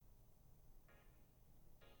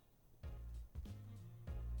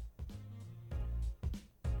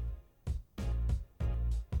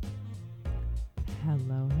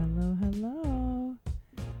Hello, hello, hello.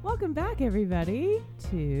 Welcome back, everybody,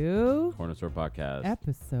 to Corner Store Podcast.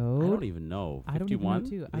 episode. I don't even know. 51? I don't even know,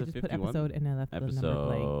 too. I just put episode and I left the number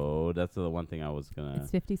blank. Episode. That's the one thing I was going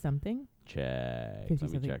It's to 50-something. check. 50 Let me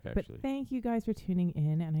something. check, actually. But thank you guys for tuning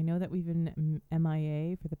in. And I know that we've been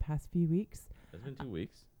MIA for the past few weeks. It's been 2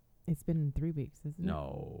 weeks. It's been 3 weeks, isn't it?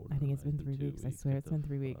 No. I think no, it's been 3 2 weeks. I swear Get it's the been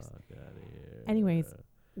 3 weeks. fuck outta here. Anyways,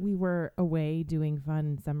 we were away doing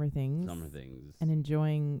fun summer things. Summer things. And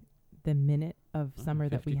enjoying the minute of summer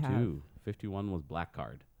that we have. 51 was Black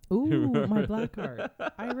Card. Ooh, my black card.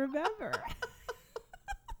 I remember.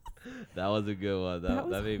 That was a good one. That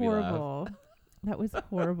was that made me laugh. horrible. That was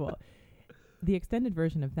horrible. The extended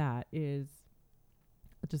version of that is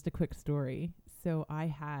just a quick story. So I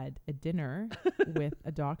had a dinner with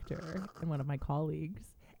a doctor and one of my colleagues,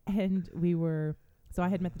 and so I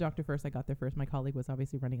had met the doctor first. I got there first. My colleague was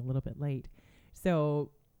obviously running a little bit late. So,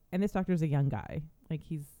 and this doctor's a young guy. Like,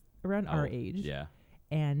 he's around our age. Yeah.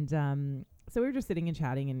 And so we were just sitting and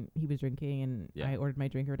chatting, and he was drinking, and Yeah. I ordered my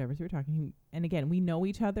drink or whatever. So we were talking. And again, we know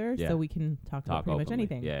each other, Yeah. so we can talk about pretty much openly.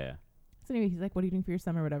 anything. Yeah. So anyway, he's like, "What are you doing for your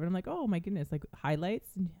summer, or whatever?" And I'm like, "Oh my goodness, like highlights."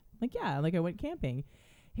 And I'm like, "Yeah, like I went camping."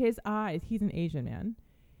 His eyes, he's an Asian man.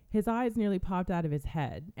 His eyes nearly popped out of his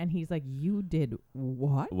head, and he's like, "You did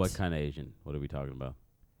what? What kind of Asian? What are we talking about?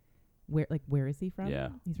 Where is he from?" Yeah.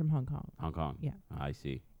 He's from Hong Kong. Hong Kong. Yeah. I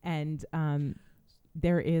see. And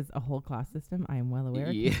there is a whole class system. I am well aware.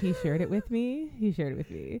 'Cause Yeah. He shared it with me.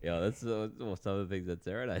 Yeah, that's some of the things that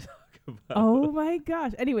Sarah and I talk about. Oh my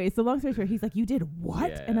gosh. Anyway, so long story short, he's like, "You did what?"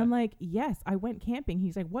 Yeah. And I'm like, "Yes, I went camping."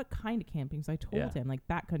 He's like, "What kind of camping?" So I told Yeah. him, like,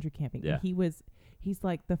 backcountry camping. Yeah. And he's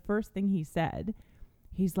like, the first thing he said,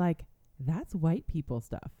 he's like, "That's white people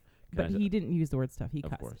stuff." Can I But say- he didn't use the word stuff. He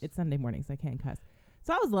Of cussed. course. It's Sunday morning, so I can't cuss.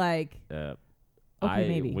 So I was like, Okay,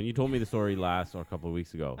 maybe. When you told me the story last or a couple of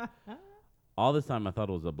weeks ago, all this time I thought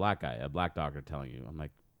it was a black guy, a black doctor telling you. I'm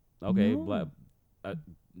like, okay, No.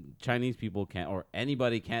 Chinese people can't, or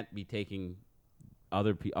anybody can't be taking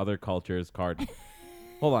other cultures' cards.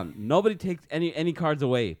 Hold on, nobody takes any cards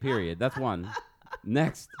away. Period. That's one.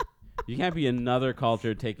 Next, you can't be another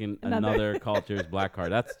culture taking another culture's black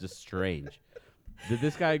card. That's just strange. Did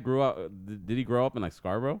this guy grow up? Did he grow up in like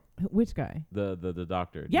Scarborough? which guy? The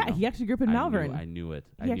doctor. Do you Yeah, know? he actually grew up in Malvern. I knew it.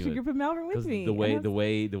 He actually grew up in Malvern with me. The way And I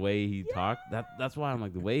was- the way he talked, that's why I'm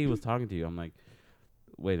like, the way he was talking to you, I'm like,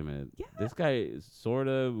 wait a minute. Yeah. This guy sort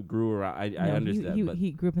of grew around. I No, understand, but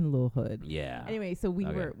he grew up in the little hood. yeah. Anyway, so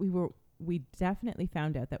Okay. we definitely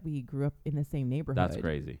found out that we grew up in the same neighborhood. That's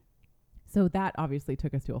crazy. So that obviously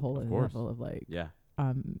took us to a whole Of other course. level of like Yeah.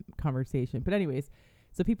 conversation. But anyways,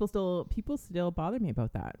 so people still bother me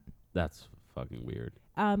about that. That's fucking weird.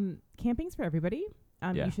 Camping's for everybody.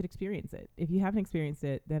 Yeah. You should experience it. If you haven't experienced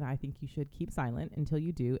it, then I think you should keep silent until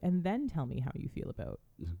you do, and then tell me how you feel about.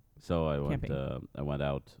 So I went Camping. I went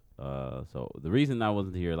out so the reason I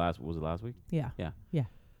wasn't here last week? Yeah. Yeah. Yeah.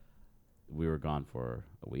 We were gone for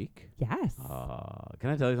a week. Yes. Can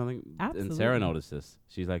I tell you something? And Sarah Absolutely. noticed this.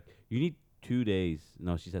 She's like, "You need 2 days."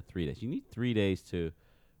 No, she said 3 days. You need 3 days to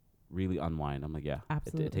really unwind. I'm like, yeah.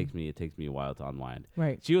 Absolutely. It takes me a while to unwind.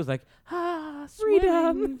 Right. She was like,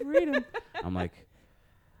 Freedom. freedom. I'm like,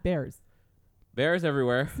 Bears. bears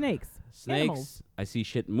everywhere. Snakes. Snakes. Animals. I see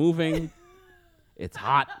shit moving. It's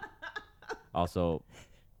hot. Also,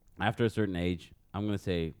 after a certain age, I'm going to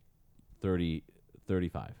say 30,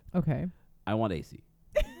 35. Okay. I want AC.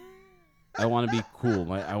 I want to be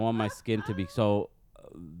cool. I want my skin to be so.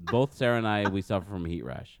 Both Sarah and I, we suffer from a heat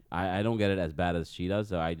rash. I don't get it as bad as she does,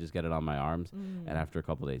 so I just get it on my arms, and after a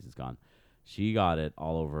couple of days, it's gone. She got it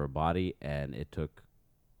all over her body, and it took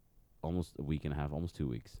almost a week and a half, almost 2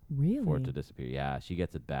 weeks Really? for it to disappear. Yeah, she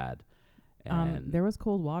gets it bad. And There was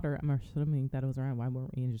cold water. I'm assuming that it was around. Why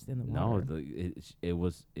weren't we just in the no, water?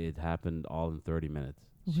 it happened all in 30 minutes.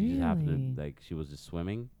 She just happened to, she was just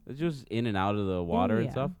swimming. She was in and out of the water and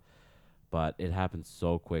yeah. stuff. But it happened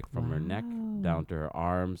so quick from her neck Wow. down to her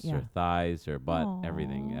arms, Yeah. her thighs, her butt,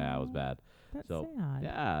 everything. Yeah, it was Aw. bad. That's So, sad.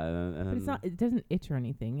 Yeah, and But it's not. It doesn't itch or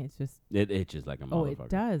anything. It's just. it itches like a Oh, motherfucker. it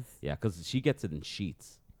does. Yeah, because she gets it in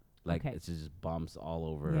sheets. Like, Okay. it's just bumps all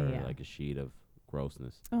over Yeah, her yeah. like a sheet of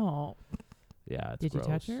grossness. Oh. Yeah, it's Did you gross.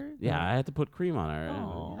 touch her? Yeah, Like- I had to put cream on her.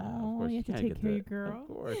 Oh, Yeah, of course. you have to can't take get care of that. your girl. Of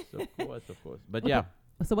course, of course. But Okay. yeah,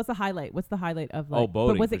 So what's the highlight? What's the highlight of like?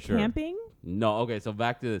 boating But was for it sure. camping? no. Okay, so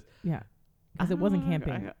back to this. Yeah. Because it wasn't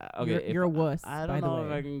camping. Okay, You're a wuss. I by don't the know if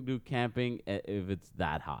way. I can do camping if it's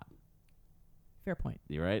that hot. Fair point.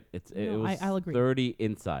 You right? It No, was I'll agree. 30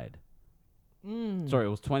 inside. Mm. Sorry, it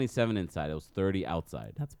was 27 inside. It was 30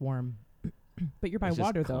 outside. That's warm. But you're by It's just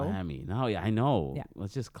water though. clammy. No, yeah, I know. Yeah.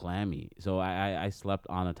 It's just clammy. So I slept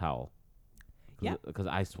on a towel. Yeah. Because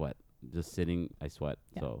I sweat. Just sitting, I sweat.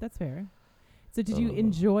 Yeah, So that's fair. So did you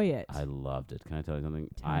enjoy it? I loved it. Can I tell you something?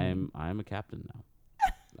 Tell me. I'm a captain now.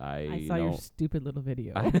 I saw your stupid little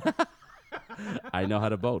video. I know how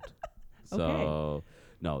to boat. So Okay.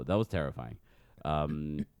 no, that was terrifying.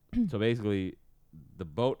 So basically, the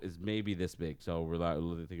boat is maybe this big. So we're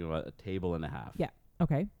thinking about a table and a half. Yeah.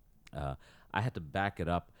 Okay. I had to back it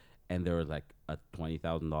up, and there was like a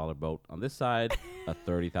 $20,000 boat on this side, a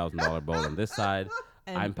 $30,000 boat on this side.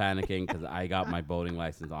 And I'm panicking because I got my boating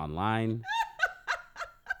license online.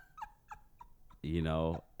 You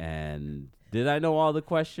know, and did I know all the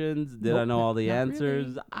questions? Did I Nope, know all the not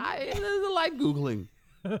answers? really. There's a light Googling.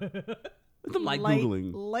 Some light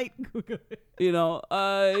Googling. Light Googling. You know,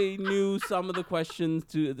 I knew some of the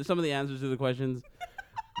answers to the questions,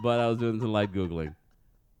 but I was doing some light Googling.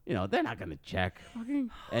 You know, they're not going to check.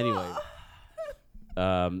 Anyway.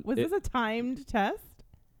 Was this a timed test?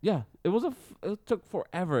 Yeah, it took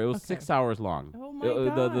forever. It was Okay. 6 hours long. Oh my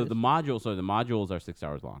The modules are 6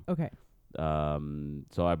 hours long. Okay.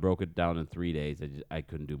 So I broke it down in 3 days. I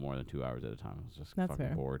couldn't do more than 2 hours at a time. I was just That's fucking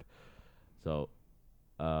fair. bored. So,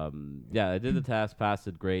 yeah, I did the test, passed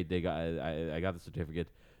it, great. I got the certificate.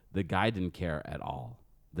 The guy didn't care at all.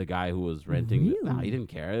 The guy who was renting, no, Really? he didn't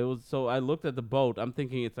care. It was so I looked at the boat. I'm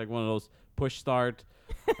thinking it's like one of those push start.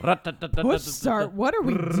 Push start. What are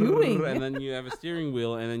we doing? And then you have a steering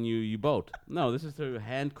wheel, and then you boat. No, this is the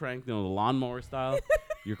hand crank, the lawnmower style.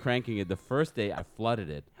 You're cranking it. The first day, I flooded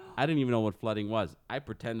it. I didn't even know what flooding was. I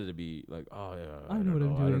pretended to be like, oh yeah, I know what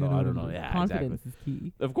I'm doing. I don't know. Yeah, Confidence exactly. is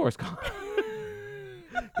key. Of course. 'Cause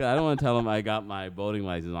I don't want to tell them I got my boating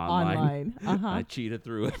license online. I cheated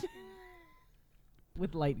through it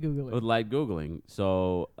With light Googling. with light Googling.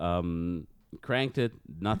 So cranked it.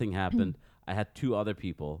 Nothing happened. I had 2 other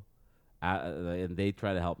people, and they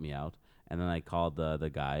tried to help me out. And then I called the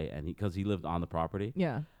guy, and because he lived on the property.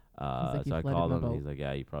 Yeah. like, "You So I flooded called my him, and boat." he's like,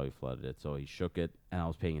 "Yeah, you probably flooded it." So he shook it, and I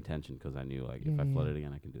was paying attention because I knew, like, Yeah, if I yeah, flood yeah. it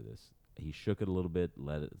again, I can do this. He shook it a little bit,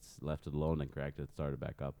 left it alone, and cracked it, started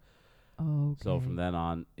back up. Oh. So from then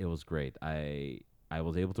on, it was great. I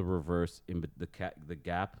was able to reverse the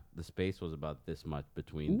gap. The space was about this much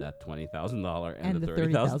between that $20,000 and the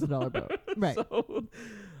 $30,000 boat. Right. So,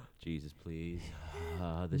 Jesus, please.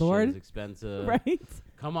 This Lord. shit is expensive. Right.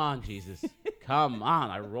 Come on, Jesus. Come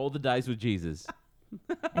on. I rolled the dice with Jesus.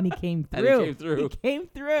 And he came And through. he came through. He came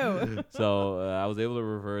through. So I was able to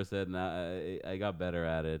reverse it, and I got better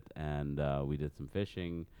at it, and we did some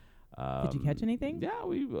fishing. Did you catch anything? Yeah,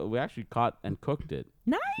 we actually caught and cooked it.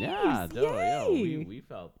 Nice. Yeah, Yay. we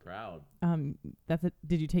felt proud. That's it.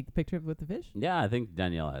 Did you take the picture with the fish? Yeah, I think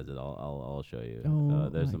Danielle has it. I'll show you. Oh,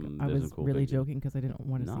 there's my some. God. I There's was some cool really pictures. joking because I didn't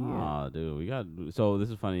want to see it. Nah, dude, we got. So this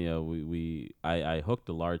is funny. I hooked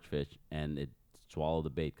a large fish, and it swallowed the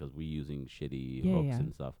bait because we using shitty Yeah, hooks yeah.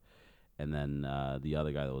 and stuff. And then the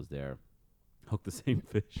other guy that was there hooked the same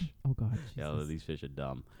fish. Oh God. Yeah, Jesus. these fish are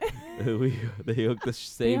dumb. They hooked the They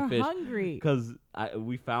same are fish hungry. because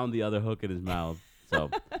we found the other hook in his mouth. So,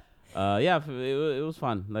 yeah, it was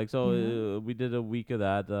fun. Like, so Yeah. we did a week of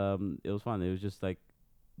that. It was fun. It was just like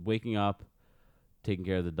waking up, taking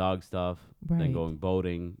care of the dog stuff, then Right. going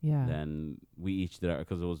boating. Yeah. Then we each did our,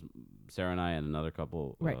 because it was Sarah and I and another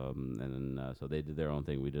couple. Right. And then so they did their own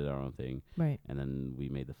thing. We did our own thing. Right. And then we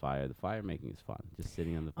made the fire. The fire making is fun. Just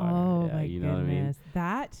sitting on the fire. Oh Yeah, my you goodness. know what I mean?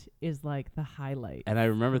 That is like the highlight. And I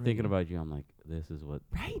remember for thinking me. about you. I'm like, this is what.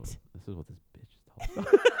 Right. This is what this bitch is talking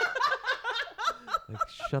about. Like,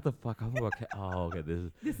 shut the fuck up about. Okay,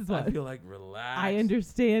 This is I what feel like relaxed. I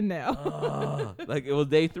understand now. Like, it was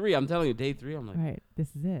day 3. I'm telling you, day 3. I'm like, Right.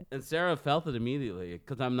 This is it. and Sarah felt it immediately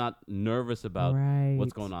because I'm not nervous about right.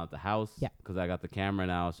 what's going on at the house. Yeah. Because I got the camera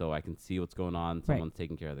now, so I can see what's going on. Right. Someone's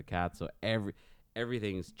taking care of the cat, so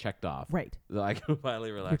everything's checked off. Right. So I can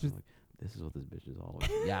finally relax. is- I'm like, this is what this bitch is always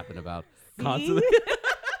yapping about See? constantly.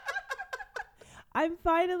 I'm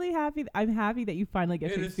finally happy. I'm happy that you finally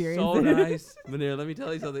get It to is experience so it. nice. Manir, let me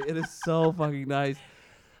tell you something. It is so fucking nice.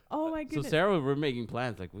 Oh my So goodness. Sarah, we're making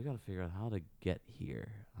plans. Like, we got to figure out how to get here.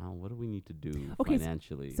 What do we need to do Okay,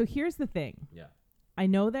 financially? So here's the thing. yeah. I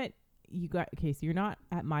know that you got. Okay, so you're not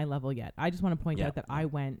at my level yet. I just want to point Yeah, out that yeah. I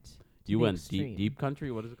went. To You the went extreme. deep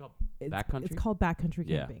country? What is it called? It's, backcountry? It's called backcountry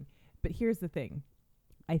Yeah. camping. But here's the thing.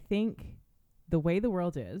 I think the way the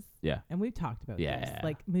world is, Yeah. and we've talked about this, Yeah.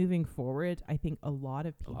 like moving forward, I think a lot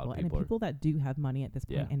of people, and people are- people that do have money at this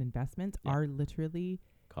point Yeah. and investments Yeah. are literally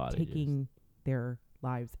Cottages. taking their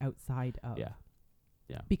lives outside of. Yeah.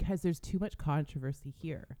 Yeah. Because there's too much controversy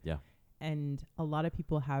here. Yeah. And a lot of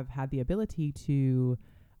people have had the ability to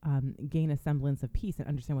gain a semblance of peace and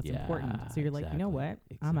understand what's important. So you're like, you know what?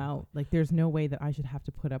 I'm out. Like, there's no way that I should have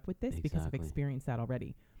to put up with this because I've experienced that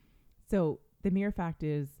already. So the mere fact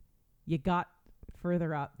is, you got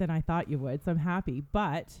further up than I thought you would. So I'm happy,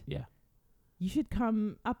 but Yeah. you should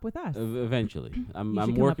come up with us. Eventually. I'm should come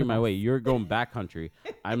up working with my us. way. You're going backcountry.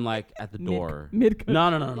 I'm like at the door. Mid. No.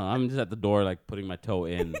 I'm just at the door, like putting my toe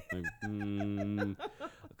in.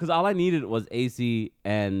 Because all I needed was AC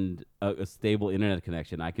and a stable internet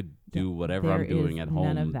connection. I could do whatever There I'm doing is at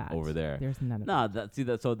none home of that. over there. There's none of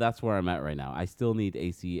No, so that's where I'm at right now. I still need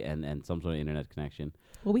AC and some sort of internet connection.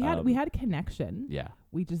 Well, we had a connection. Yeah.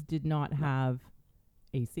 We just did not have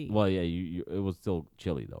AC. Well, yeah. You it was still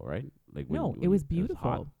chilly though, right? Like No, it was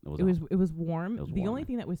beautiful. It was hot. It was warm. It was The only warmer.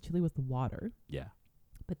 thing that was chilly was the water, Yeah.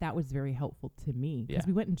 but that was very helpful to me because Yeah.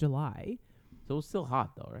 we went in July. So it was still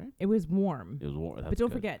hot though, right? It was warm. It was warm. But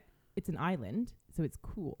don't forget, it's an island, so it's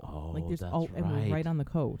cool. Oh, like there's that's and we're right. right on the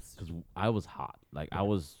coast. Because I was hot. Like I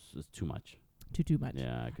was just too much. Too much.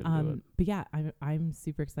 Yeah, I couldn't do it. But yeah, I'm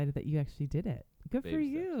super excited that you actually did it. Good for Baby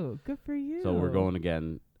you. Good for you. So we're going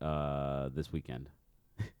again this weekend.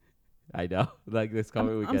 I know, like this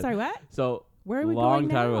coming weekend. I'm sorry, what? So Where are we long going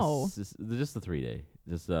time now? ago, just the 3 day,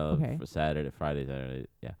 just Okay. for Saturday, Friday, Saturday.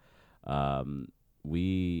 Yeah.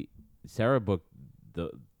 Sarah booked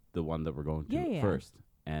the one that we're going to Yeah. first,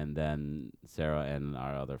 and then Sarah and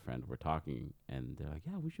our other friend were talking, and they're like,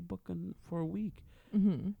 "Yeah, we should book for a week."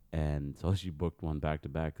 Mm-hmm. And so she booked one back to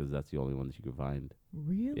back because that's the only one that she could find.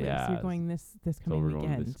 Really? Yeah, So you're going this So coming we're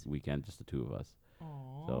weekend? going this weekend, just the two of us.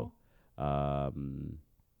 Aw. So,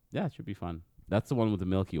 yeah, it should be fun. That's the one with the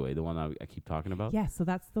Milky Way, the one I keep talking about. Yeah, so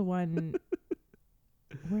that's the one.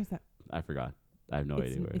 Where's that? I forgot. I have no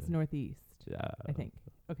it's, idea where. it's northeast, Yeah. I think.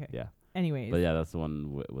 Okay. Yeah. Anyways. But yeah, that's the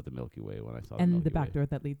one with the Milky Way when I saw and Milky the back Way. door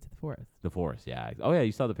that leads to the forest. The forest, yeah. Oh, yeah,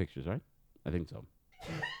 you saw the pictures, right? I think so.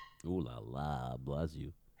 Ooh la la, bless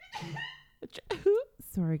you.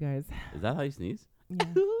 Sorry, guys. Is that how you sneeze? Yeah,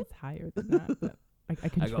 it's higher than that, but I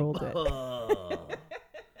controlled it.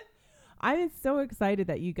 I'm so excited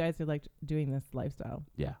that you guys are like doing this lifestyle.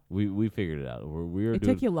 Yeah, we figured it out. We were It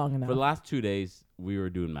doing took you long enough. for the last 2 days. We were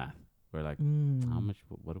doing math. We're like, Mm. how much?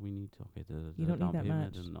 What do we need to? Okay, You don't need down that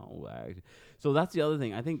payment? much. No, so that's the other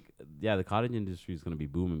thing. I think, yeah, the cottage industry is going to be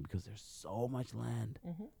booming because there's so much land.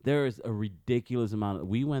 Mhm. There is a ridiculous amount.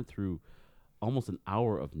 We went through almost an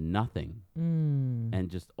hour of nothing and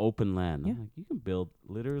just open land. Yeah. I'm like, you can build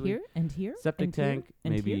literally Here and here. septic and here, tank,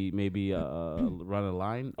 and maybe run a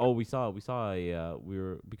line. Oh, we saw a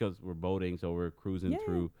because we're boating, so we're cruising Yeah.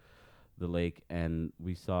 through the lake, and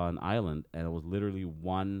we saw an island, and it was literally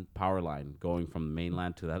one power line going from the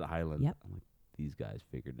mainland to that island. Yep. I'm like, these guys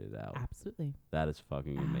figured it out. Absolutely. That is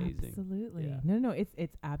fucking amazing. Absolutely. Yeah. No, it's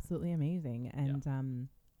absolutely amazing, and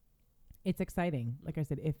it's exciting. Like I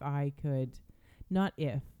said, if I could, not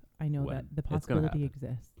if I know When. that the It's gonna possibility happen.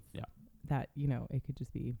 exists. Yeah. That it could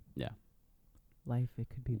just be. Yeah. Life. It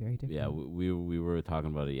could be very different. Yeah, we were talking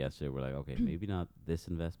about it yesterday. We're like, okay, maybe not this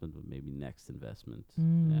investment, but maybe next investment.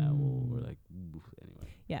 Yeah, we're like, oof, anyway.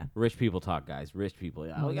 Yeah. Rich people talk, guys. Rich people.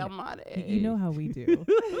 Yeah, Oh, we got yeah. money. You know how we do.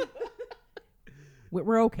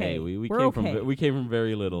 We're okay. Hey, we We're came okay. from we came from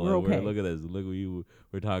very little. We're and okay. Look at this. Look at you.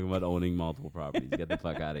 We're talking about owning multiple properties. Get the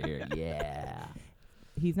fuck out of here. Yeah.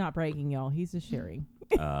 He's not bragging, y'all. He's just sharing.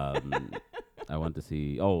 I went to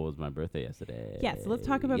see. Oh, it was my birthday yesterday. Yeah, so let's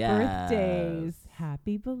talk about Yes. birthdays.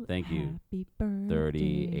 Thank you. Happy birthday.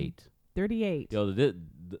 38. 38. Yo,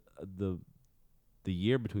 the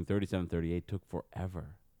year between 37 and 38 took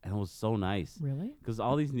forever, and it was so nice. Really? Because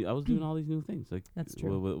I was doing all these new things, like That's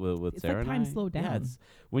true. with It's Sarah like and time I. slowed Yeah, down. it's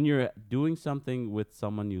when you're doing something with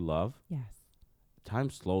someone you love, Yes. time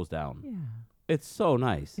slows down. Yeah. It's so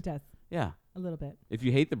nice. It does. Yeah. A little bit. If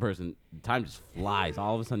you hate the person, time just flies.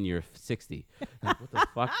 All of a sudden, you're 60. Like, what the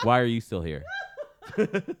fuck? Why are you still here?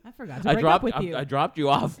 I forgot to break up with you. I dropped you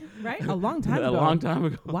off Right? A long time ago. a long time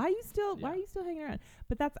ago. Why are you still hanging around?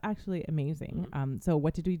 But that's actually amazing. So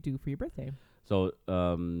what did we do for your birthday? So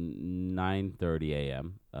 9:30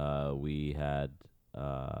 a.m. We had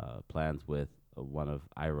plans with one of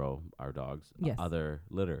Iro, our dog's Yes. other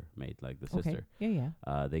litter mate, like the sister. Okay.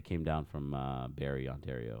 Yeah. They came down from Barrie,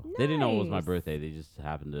 Ontario. They didn't know it was my Nice. birthday. They just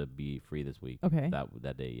happened to be free this week. Okay.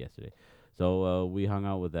 That day yesterday. So we hung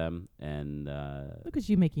out with them, and Look at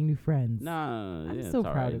you making new friends. no, I'm yeah, so it's all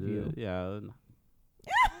proud right. of you. Yeah.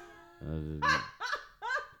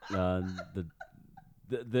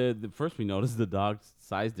 The first we noticed the dog's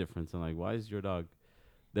size difference. I'm like, why is your dog?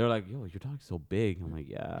 They're like, yo, your dog's so big. I'm like,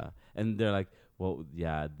 yeah. And they're like, well,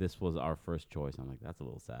 yeah, this was our first choice. I'm like, that's a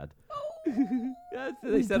little sad. Yes, We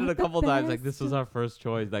they said got it a the couple times. Like, best. this was our first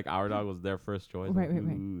choice. Like, our dog was their first choice. Right, Like, right,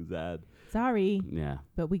 right. Ooh, sad. Sorry, Yeah.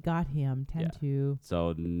 but we got him 10-2.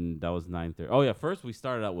 So that was 9:30. Oh yeah, first we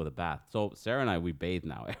started out with a bath. So Sarah and I, we bathe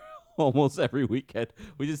now almost every weekend.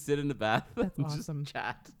 We just sit in the bath That's and awesome. just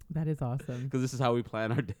chat That is awesome. because this is how we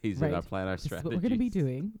plan our days and Right. plan our This is strategies. what we're going to be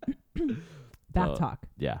doing. Bath So, talk.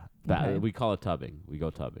 Yeah, Okay. we call it tubbing. We go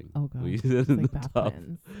tubbing. Oh, God. We It's sit in like the bath tub.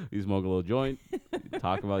 plans. We smoke a little joint,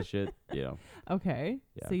 talk about shit. You know. Okay.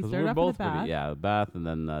 Yeah, So you 'cause started we're off both with the bath. pretty. Yeah, bath and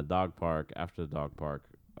then dog park. After the dog park,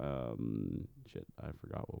 shit, I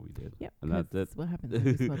forgot what we did. Yep. And that's 'cause it. what happens when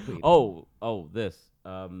you smoke weed. This.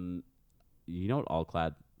 You know what all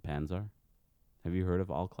clad pans are? Have you heard of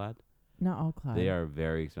all clad? Not all clad. They are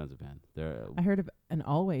very expensive pans. They're I heard of an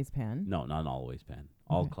always pan. no, not an always pan.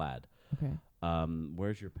 All Okay. clad. Okay.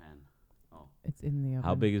 Where's your pan? Oh, It's in the oven.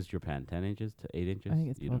 how big is your pan? 10 inches to 8 inches? I think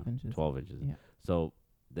it's You 12 know, inches. 12 inches. Yeah. So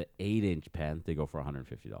the 8-inch pans they go for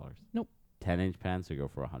 $150. Nope. 10-inch pans they go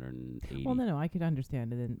for $180. Well, no, I could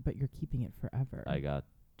understand it, but you're keeping it forever. I got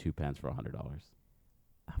 2 pans for $100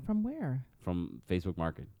 From where? from Facebook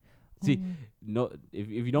Market. See, Oh, no, if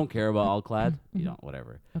you don't care about all clad, you Mhm. don't,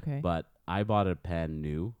 whatever. okay. But I bought a pan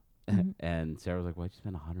new, Mhm. and Sarah was like, "Why'd you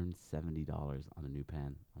spend $170 on a new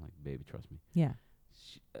pan?" I'm like, "Baby, trust me." Yeah.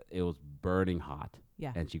 It was burning hot,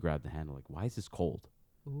 Yeah. and she grabbed the handle like, "Why is this cold?"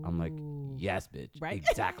 I'm like, Ooh. "Yes, bitch, Right.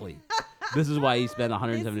 exactly. This is why you spent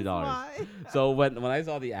 $170." So when I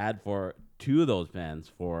saw the ad for 2 of those pans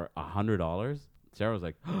for $100, Sarah was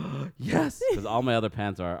like, "Yes," because all my other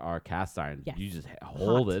pans are cast iron. Yes. You just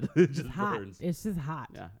hold Hot. it, it It's just hot. burns. It's just hot.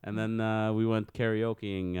 Yeah, and then we went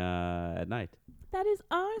karaokeing at night. That is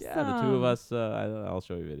awesome. Yeah, the 2 of us. I'll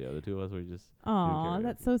show you a video. The 2 of us were just. Aw, karaoke.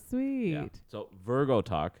 that's so sweet. Yeah. So Virgo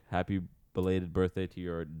talk. Happy belated birthday to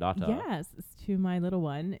your daughter. Yes, it's to my little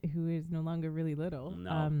one who is no longer really little.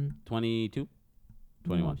 No. 22,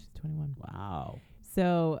 21. No, she's 21. Wow.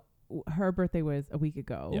 So her birthday was a week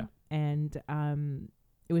ago. Yeah. And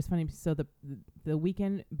it was funny. So the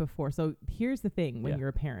weekend before. So here's the thing: when Yeah. you're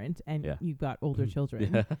a parent and Yeah. you've got older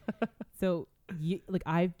children. Yeah. So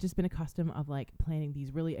I've just been accustomed of like planning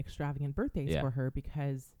these really extravagant birthdays Yeah. for her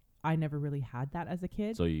because I never really had that as a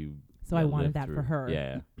kid. So you. So I wanted lived that for through- her.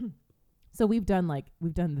 Yeah. So we've done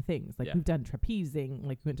the things like Yeah. we've done trapezing,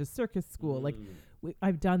 like we went to circus school, like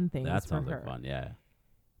I've done things that for sounds her. like fun. Yeah.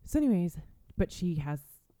 So anyways, but she has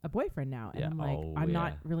a boyfriend now, and Yeah. I'm like, Oh, I'm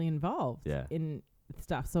not yeah. really involved Yeah. in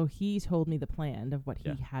stuff. So he told me the plan of what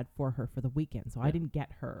Yeah. he had for her for the weekend. So I Yeah. didn't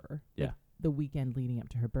get her Yeah. like, the weekend leading up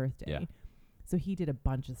to her birthday. Yeah. So he did a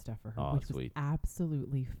bunch of stuff for her, Oh, which sweet. was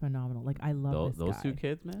absolutely phenomenal. Like I love Those this 2 guy.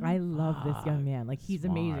 kids, man. I love this young Fuck. man. Like he's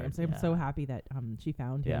amazing. Smart, I'm so yeah. happy that she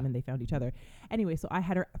found him Yeah. and they found each other. Anyway, so I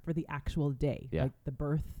had her for the actual day, Yeah. like the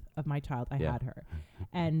birth of my child. I Yeah. had her,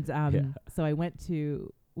 and Yeah. so I went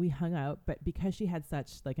to. We hung out, but because she had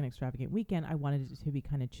such like an extravagant weekend, I wanted it to be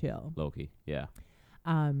kind of chill. Loki. Yeah.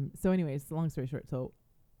 So, anyways, long story short, so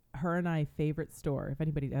her and I favorite store. If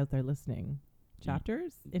anybody's out there listening,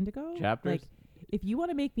 Chapters Indigo. Chapters. Like, if you want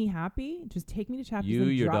to make me happy, just take me to Chapters. You,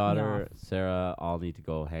 and your drop me daughter, off. Sarah, all need to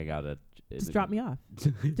go hang out at. Just drop me off.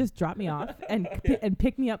 Just drop me off and and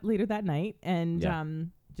pick me up later that night and Yeah.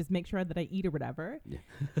 just make sure that I eat or whatever. Yeah.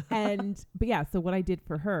 But yeah, so what I did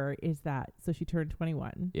for her is that so she turned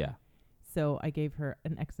 21. Yeah. So I gave her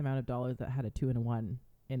an X amount of dollars that had a 2 and a 1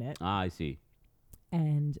 in it. I see.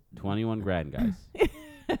 And 21 grand, guys.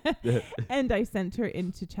 and I sent her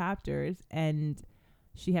into Chapters and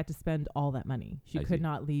she had to spend all that money. She I could see.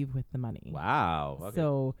 not leave with the money. Wow. Okay.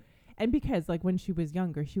 So and because like when she was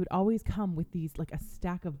younger, she would always come with these like a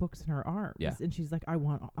stack of books in her arms. Yeah. And she's like, I'm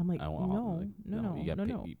like, I want all- like, no. You gotta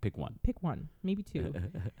No. you pick one. Pick one, maybe 2.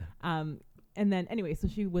 And then anyway, so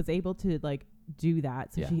she was able to like do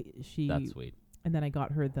that. So Yeah. she That's sweet. and then I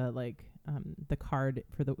got her the card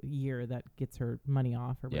for the year that gets her money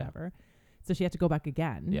off or Yeah. whatever. So she had to go back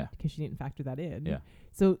again Yeah. because she didn't factor that in. Yeah.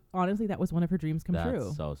 So honestly, that was one of her dreams come That's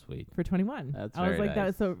true so sweet. for 21. That's I was very like, that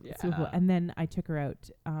was so nice. so cool. Yeah. And then I took her out.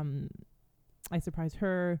 I surprised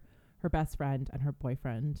her, her best friend, and her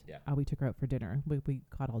boyfriend. Yeah. We took her out for dinner. We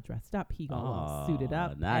got all dressed up. He got all suited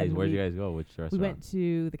up. Nice. and Where'd we, you guys go? Which restaurant? We went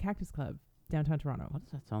to the Cactus Club, downtown Toronto, What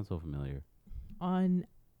does that sound so familiar? on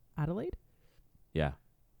Adelaide. Yeah. It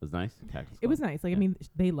was nice. Cactus It was Club. nice. Like Yeah. I mean,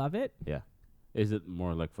 they love it. Yeah. Is it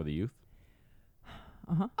more like for the youth?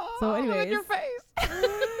 So anyways, your face.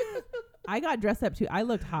 I got dressed up too. I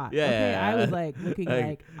looked hot. Yeah, Okay, yeah, I was yeah. like looking Like,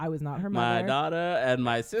 like I was not her My mother. daughter and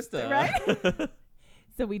my sister. Right?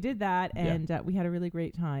 So we did that, Yeah. and we had a really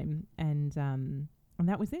great time, and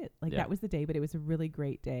that was it. Like Yeah. that was the day, but it was a really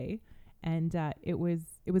great day, and it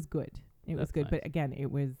was good. It was That's good, nice. but again,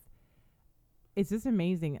 it was it's just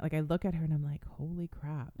amazing. Like, I look at her and I'm like, holy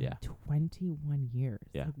crap. Yeah. 21 years.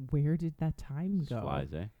 Yeah. Like, where did that time Just go?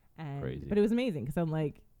 flies, eh? And, Crazy. But it was amazing because I'm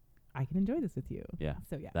like, I can enjoy this with you. Yeah.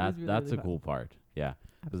 So yeah, it That was really, that's really a fun. cool part. Yeah.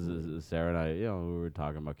 Because Absolutely. Sarah and I, we were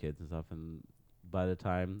talking about kids and stuff, and by the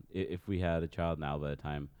time, if we had a child now, by the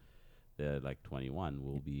time they're like 21,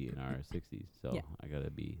 we'll be in our 60s. So Yeah. I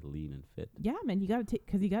gotta be lean and fit. Yeah, man, you gotta take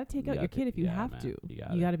because you gotta take You out your gotta kid if you yeah, have man, to. you You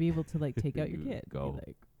gotta. gotta be able to like take out your kid. Be Go.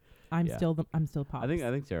 Like, I'm Yeah. I'm still pops. I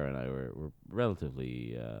think Sarah and I were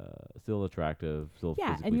relatively still attractive, still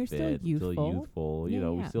Yeah, physically and you're still fit, youthful. still youthful. Yeah,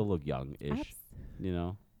 We yeah. still look young-ish. Abs- We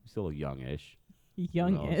still look youngish.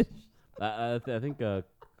 youngish. I think a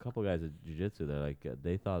couple guys at jiu-jitsu, they're like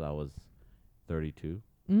they thought I was 32.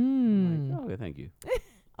 I'm Mm. like, oh, okay, thank you.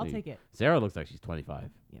 I'll Hey. take it. Sarah looks like she's 25.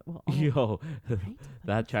 Yeah, well, Yo, right?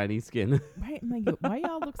 that Chinese skin. Right? I'm like, why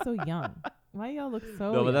y'all look so young? Why y'all look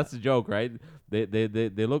so? No, but young? that's the joke, right? They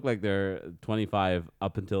look like they're 25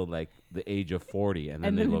 up until like the age of 40, and then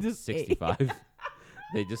And they then look just 65.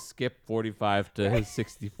 They just skip 45 to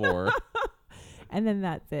 64. And then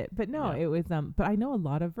that's it. But no, Yeah. it was But I know a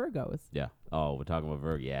lot of Virgos. Yeah. Oh, we're talking about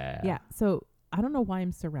Virgo. Yeah. Yeah. So I don't know why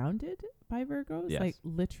I'm surrounded by Virgos. Yes. Like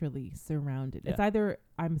literally surrounded. It's Yeah. either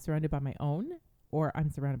I'm surrounded by my own or I'm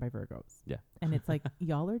surrounded by Virgos. Yeah. And it's like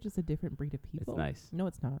y'all are just a different breed of people. It's nice. No,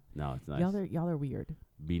 it's not. No, it's nice. Y'all are weird.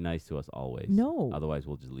 Be nice to us always. No. Otherwise,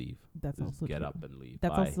 we'll just leave. That's Just also get true. up and leave.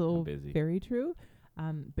 That's Bye. also I'm busy. very true.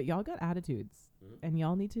 But y'all got attitudes, Mhm. and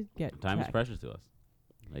y'all need to get Time is checked. precious to us.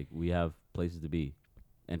 Like we have places to be.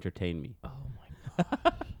 Entertain me. Oh my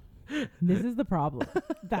gosh. This is the problem.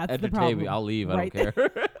 That's the Entertain problem. me. I'll leave. Right I don't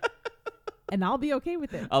care. And I'll be okay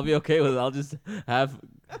with it. I'll be okay with it. I'll just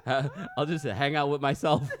I'll just hang out with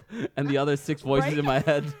myself and the other 6 voices Right? in my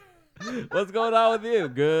head. What's going on with you?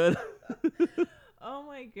 Good. Oh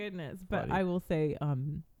my goodness. But Funny. I will say,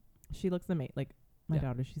 she looks amazing. Like my Yeah.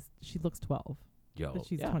 daughter, she looks 12, Yo, but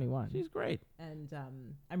she's yeah, 21. She's great. And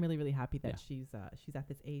I'm really, really happy that she's at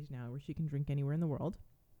this age now where she can drink anywhere in the world.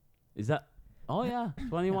 Is that? Oh yeah,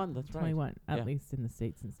 21. That's right. 21, at Yeah. least in the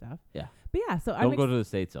States and stuff. Yeah. But yeah, so Don't I'm go to the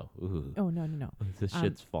States though. Ooh. Oh, no. This Um,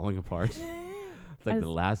 shit's falling apart. It's like as- the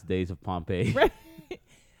last days of Pompeii. Right.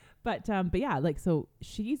 But yeah, like, so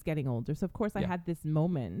she's getting older. So of course I Yeah. had this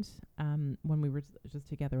moment when we were just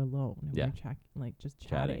together alone and Yeah. we were just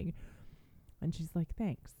Chatting. chatting. And she's like,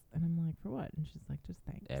 thanks. And I'm like, for what? And she's like, just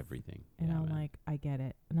thanks. Everything. And yeah, I'm man. like, I get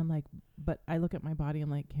it. And I'm like, but I look at my body.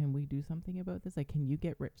 I'm like, can we do something about this? Like, can you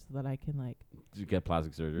get rich so that I can like, Did you get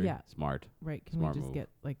plastic surgery? Yeah. Smart. right? Can Smart we just move. get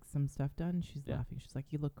like some stuff done? She's Yeah. laughing. She's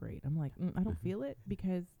like, you look great. I'm like, I don't feel it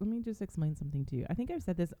because let me just explain something to you. I think I've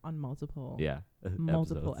said this on multiple Yeah.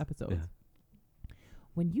 multiple episodes. Yeah.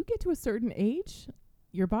 When you get to a certain age,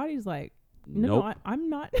 your body's like, no, Nope. I'm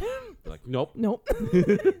not. You're like, nope. Nope.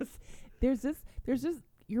 there's just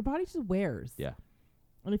your body just wears. Yeah.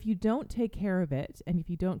 And if you don't take care of it, and if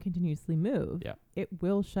you don't continuously move, Yeah. it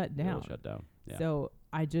will shut It'll down. shut down. Yeah. So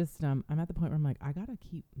I just I'm at the point where I'm like, I gotta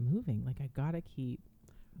keep moving. Like I gotta keep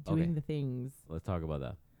doing Okay. the things. Let's talk about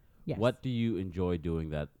that. Yes. What do you enjoy doing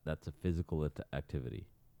that's a physical activity?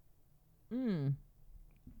 Mm.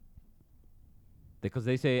 Because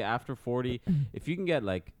they say after 40, if you can get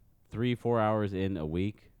like 3-4 hours in a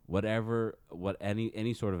week,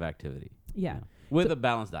 any sort of activity. Yeah. you know, with a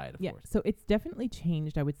balanced diet, of Yeah. course. So it's definitely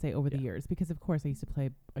changed, I would say, over the Yeah. years because of course I used to play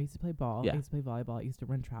ball, Yeah. I used to play volleyball, I used to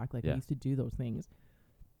run track, like Yeah. I used to do those things.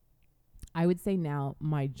 I would say now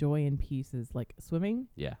my joy and peace is like swimming,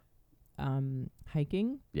 Yeah.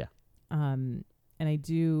 hiking. Yeah. And I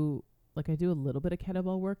do a little bit of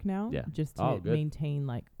kettlebell work now Yeah. just to Oh, good. maintain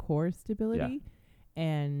like core stability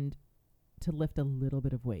and to lift a little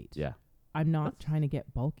bit of weight. Yeah. I'm not trying to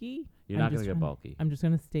get bulky. You're I'm not going just to get trying- bulky. I'm just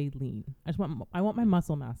going to stay lean. I want my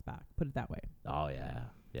muscle mass back, put it that way. Oh, yeah.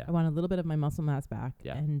 Yeah. I want a little bit of my muscle mass back.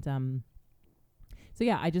 Yeah. And so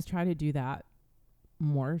yeah, I just try to do that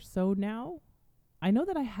more so now. I know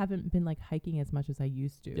that I haven't been like hiking as much as I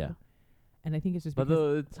used to. Yeah. And I think it's just But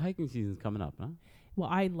because it's hiking season's coming up, huh? well,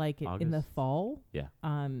 I like it in the August. fall. Yeah.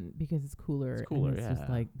 Because it's cooler. It's cooler, and it's just yeah.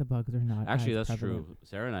 like the bugs are not. Actually, as that's prevalent. true.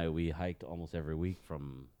 Sarah and I, we hiked almost every week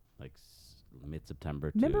from like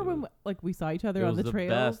mid-September to... Remember when we saw each other it on was the the trails?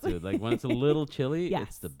 best, dude. Like when it's a little chilly, Yes.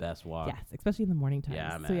 it's the best walk. Yes, especially in the morning times.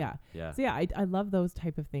 Yeah, man. So yeah. Yeah. So yeah, I love those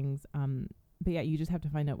type of things. But yeah, you just have to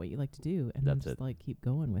find out what you like to do and then That's just it. like keep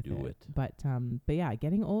going with Do it. But yeah,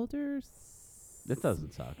 getting older. It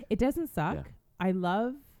doesn't suck. It doesn't suck. Yeah. I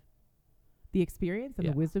love the experience and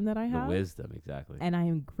Yeah. the wisdom that I The have. wisdom, exactly. And I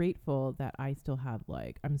am grateful that I still have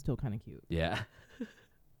I'm still kind of cute. Yeah.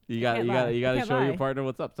 can't lie. you got to Can't show your lie. partner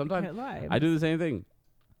what's up. I Sometimes can't lie. I do the same thing.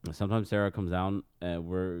 Sometimes Sarah comes down and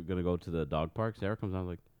we're gonna go to the dog park. Sarah comes down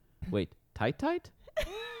like, wait, tight?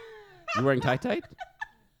 You wearing tight?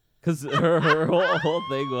 Because her whole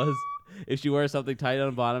thing was if she wears something tight on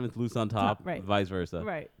the bottom, it's loose on top, right. vice versa.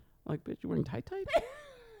 Right. I'm like, bitch, you wearing tight?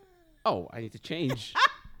 Oh, I need to change.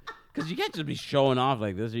 Because you can't just be showing off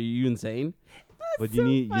like this. Are you insane? But so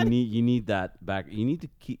you funny. need that back. You need to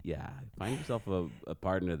find yourself a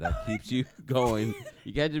partner that keeps you going.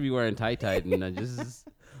 You can't just be wearing tight and just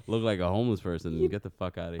look like a homeless person and get the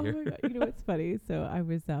fuck out of Oh here. my God. You know what's funny? So I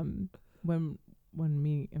was when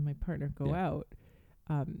me and my partner go out,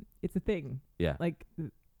 it's a thing. Yeah. Like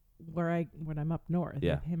when I'm up north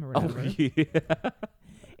Yeah. with him or Oh, whatever. yeah.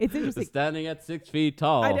 It's interesting. Standing at 6 feet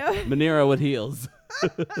tall. I know. Manera with heels.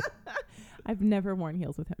 I've never worn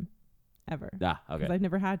heels with him, ever. Ah, okay. Because I've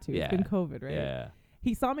never had to. Yeah. It's been COVID, right? Yeah.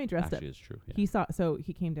 He saw me dressed Actually, up. it's true. Yeah.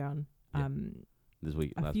 He came down Yeah. This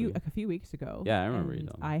week, a last few week. a few weeks ago. Yeah, I remember you and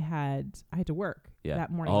telling me. I had to work Yeah.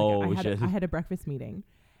 that morning. Oh, Like, shit. I had a breakfast meeting.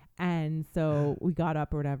 And so we got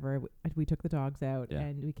up or whatever. We took the dogs out Yeah.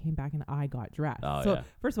 and we came back and I got dressed. Oh, so yeah.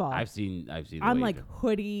 first of all, I've seen. the I'm way like you do.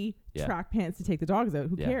 hoodie, Yeah. track pants to take the dogs out.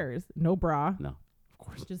 Who Yeah. cares? No bra. No, of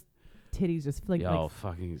course. Just titties just like, Yo,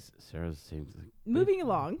 fucking Sarah's the same thing. moving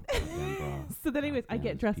along. Goddamn, bro. So then anyways, I Goddamn,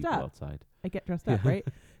 get these dressed people up. outside. I get dressed up, right?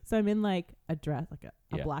 So I'm in like a dress, like a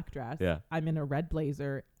Yeah. black dress. Yeah. I'm in a red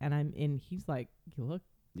blazer and he's like, you look,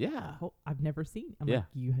 Yeah. I've never seen. I'm Yeah. like,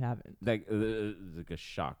 you haven't. Like a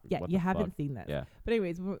shock. Yeah, What you the haven't fuck? seen this. Yeah. But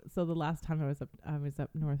anyways, so the last time I was up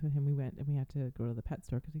north with him, we went and we had to go to the pet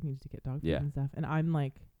store because we needed to get dog food Yeah. and stuff. And I'm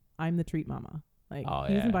like, I'm the treat mama. Like Oh,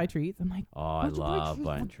 he doesn't yeah. buy treats. I'm like, Oh, I Why'd you buy love treats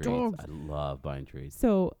buying for treats. dogs? I love buying treats.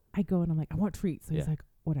 so I go and I'm like, I want treats. So Yeah. he's like,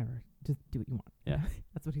 whatever, just do what you want. Yeah.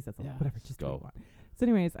 That's what he says. I'm like, Yeah, whatever, just just do what go. you want. So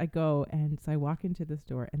anyways, I go and so I walk into the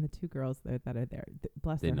store and the two girls that are there,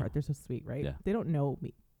 bless They their know. heart, they're so sweet, right? Yeah. They don't know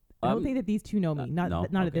me. I don't think that these two know me. Not no?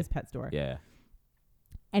 not at Okay. this pet store. Yeah.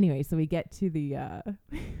 Anyway, so we get to the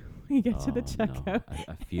we get to the Oh, checkout. No.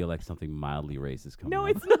 I feel like something mildly racist coming No,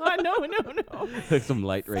 up. it's not. No. Like some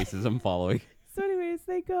light racism following. So anyways,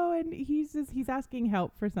 they go and he's asking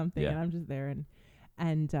help for something Yeah. and I'm just there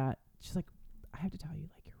and she's like, I have to tell you,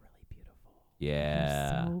 like, you're really beautiful.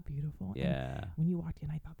 Yeah. You're so beautiful. And Yeah. when you walked in,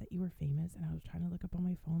 I thought that you were famous and I was trying to look up on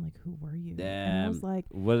my phone, like, who were you? And I Damn. was like,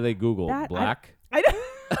 What do they Google? That- Black? I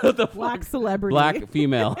What the black fuck? celebrity. Black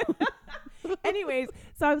female. Anyways,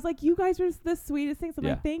 so I was like, you guys were the sweetest things. I'm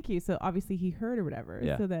Yeah. like, thank you. So obviously he heard or whatever.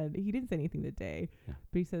 Yeah. So then he didn't say anything that day, Yeah.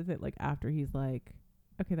 but he says it like after. He's like,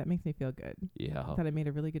 okay, that makes me feel good. Yeah. That I made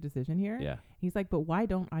a really good decision here. Yeah. He's like, but why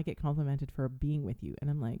don't I get complimented for being with you? And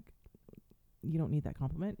I'm like, you don't need that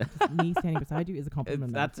compliment. Just me standing beside you is a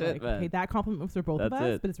compliment. That's it, like, man. okay, that compliment was for both of That's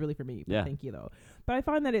us, it. but it's really for me. But Yeah. thank you though. But I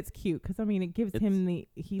find that it's cute because I mean, it gives him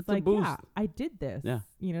he's it's a like, boost. yeah, I did this. Yeah.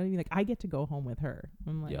 You know, like I get to go home with her.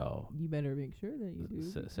 I'm like, Yo. you better make sure that you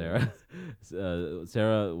do. Sarah,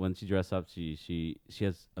 Sarah, when she dresses up, she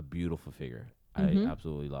has a beautiful figure. Mhm. I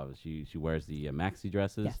absolutely love it. She wears the maxi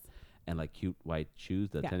dresses Yes. and like cute white shoes,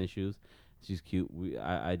 the Yeah. tennis shoes. She's cute.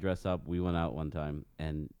 I dress up. We went out one time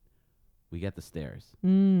and we get the stares.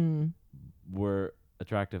 Mm. We're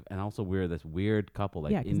attractive, and also we're this weird couple,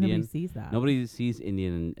 like Yeah, 'cause Indian. nobody sees that. Nobody sees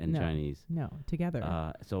Indian and No. Chinese. No,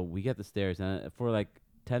 together. So we get the stares, and for like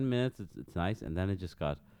 10 minutes, it's nice, and then it just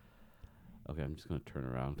got. Okay, I'm just gonna turn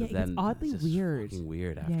around. 'Cause Yeah, it gets then oddly it's just weird. fucking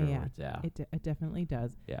weird Yeah, afterwards. Yeah. It definitely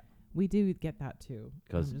does. Yeah. We do get that too.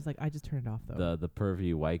 'Cause I'm just like, I just turn it off though. The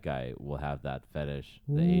pervy white guy will have that fetish.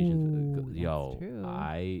 The Ooh, Asian. that's Yo, true.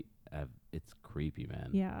 I have. It's creepy, man.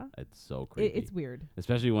 Yeah. It's so creepy. It's weird.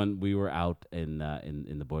 Especially when we were out in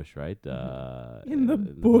the bush, right? In the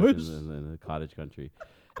bush. in the cottage country,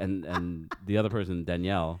 and the other person,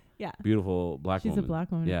 Danielle, Yeah. beautiful black She's woman. a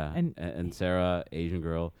black woman. Yeah, and Sarah, Asian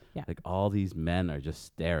girl. Yeah. Like all these men are just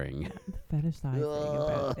staring. Fetishizing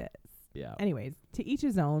about this. Yeah, Anyways, to each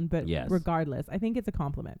his own, but Yes. regardless, I think it's a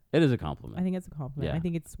compliment. it is a compliment. I think it's a compliment. Yeah. I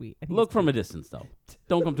think it's sweet. I think Look it's from cute. a distance, though.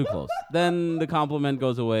 Don't come too close. Then the compliment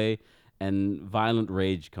goes away, and violent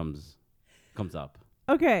rage comes up.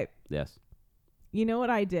 Okay. Yes. You know what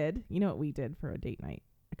I did? You know what we did for a date night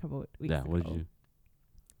a couple of weeks Yeah. ago? What did you?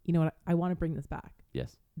 You know what? I want to bring this back.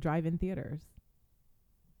 Yes. Drive-in theaters.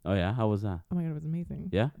 Oh yeah. How was that? Oh my God, it was amazing.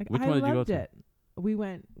 Yeah. Like, Which I one did you go loved to? it. We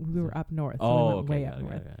were up north. So we Oh, went okay. way Yeah, up yeah,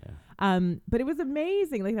 north. yeah. But it was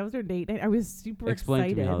amazing. Like that was our date night. I was super Explain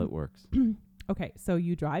excited. to me how that works. Okay, so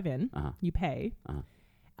you drive in, Uh-huh. you pay,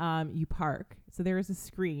 Uh-huh. you park. So there is a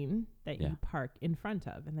screen that Yeah. you park in front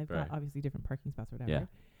of, and they've Right. got obviously different parking spots or whatever. Yeah.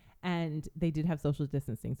 And they did have social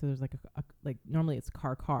distancing, so there's like like normally it's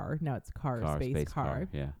car. Now it's car space car.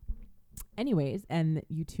 Yeah. Anyways, and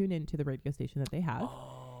you tune into the radio station that they have.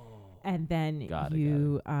 Oh. And then Got it,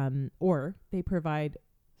 you or they provide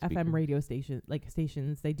Speaker. FM radio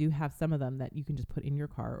stations. They do have some of them that you can just put in your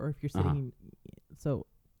car, or if you're sitting Uh-huh. in, so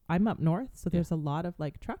I'm up north, so Yeah. there's a lot of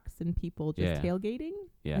like trucks and people just Yeah. tailgating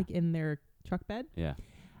Yeah. like in their truck bed. Yeah.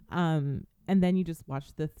 And then you just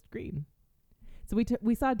watch the screen. So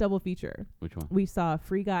we saw a double feature. Which one? We saw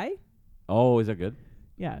Free Guy. Oh, is that good?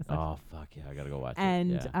 Yeah. it's Oh, fuck yeah. I got to go watch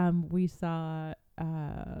and it. Yeah. we saw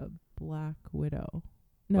Black Widow.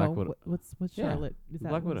 No, Black Widow. what's Yeah. Charlotte? Is that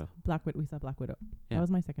Black what Widow. Black Widow. We saw Black Widow. Yeah. That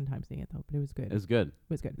was my second time seeing it though, but it was good. It was good. It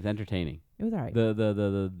was good. It's entertaining. It was alright.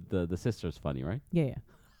 The sister's funny, right? Yeah.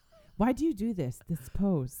 Why do you do this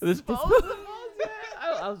pose? This pose.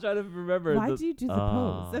 I was trying to remember. Why do you do the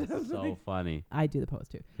pose? So funny. I do the pose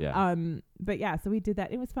too. Yeah. But yeah, so we did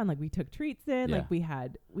that. It was fun. Like we took treats in. Yeah. Like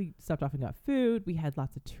we stopped off and got food. We had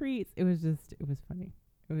lots of treats. It was funny.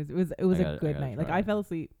 It was I a good gotta night. Like try I it. fell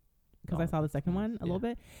asleep because Oh, I saw the that's second nice. one a Yeah. little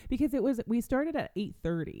bit because we started at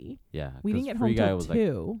 8:30. Yeah. We didn't 'cause get Free home Guy till was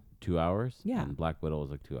 2. like 2 hours. Yeah. And Black Widow was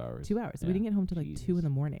like 2 hours. 2 hours. So we Yeah. didn't get home till like 2 in Jesus. the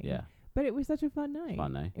morning. Yeah. But it was such a fun night.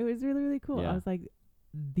 Fun night. It was really, really cool. I Yeah. was like,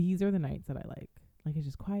 these are the nights that I like. Like it's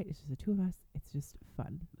just quiet. It's just the two of us. It's just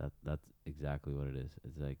fun. That's exactly what it is.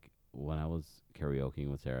 It's like when I was karaokeing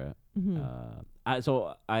with Sarah. Mm-hmm.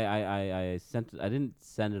 I didn't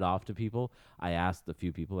send it off to people. I asked a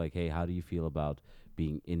few people like, hey, how do you feel about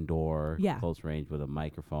being indoor, Yeah. close range with a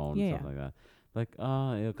microphone, Yeah, something like that. Like,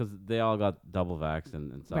 because they all got double vax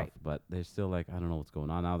and stuff, Right. but they're still like, I don't know what's going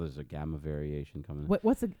on now. There's a gamma variation coming.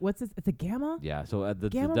 What's this? It's a gamma. Yeah, so the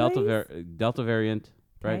Gamma Delta variant,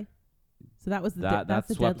 right? Okay. So that was the That that's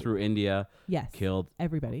the swept deadly- through India, Yes. killed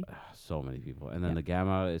Everybody. so many people, and then Yeah. the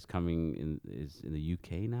gamma is coming is in the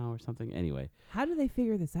UK now or something. Anyway, How do they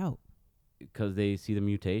figure this out? because they see the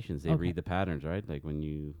mutations, they Okay. read the patterns, right? Like when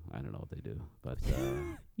I don't know what they do, but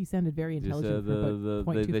You sounded very just, intelligent for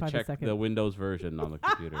about they 0.25 a check second. the Windows version on the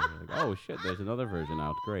computer. Like, oh shit, there's another version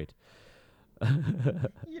out. Great.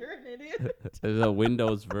 You're an idiot. There's a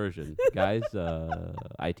Windows version, guys.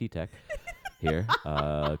 IT tech here.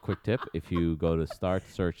 Quick tip: if you go to start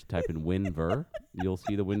search, type in WinVer, you'll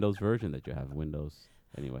see the Windows version that you have. Windows.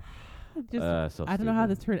 Anyway, so I don't know how stupid.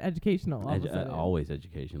 this turned educational. All of a sudden. Always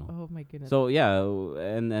educational. Oh my goodness. So yeah,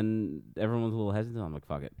 and everyone's a little hesitant. I'm like,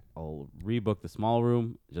 fuck it, I'll rebook the small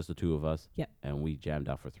room, just the two of us. Yep. And we jammed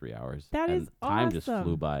out for 3 hours. That and is time just awesome.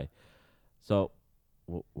 flew by. So,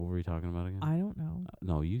 what were we talking about again? I don't know.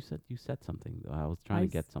 No, you said something. I was trying I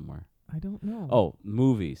to get somewhere. I don't know. Oh,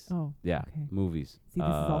 movies. Oh. Yeah, okay. movies. See, this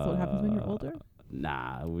is also what happens when you're older.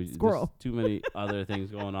 Nah, there's Squirrel. too many other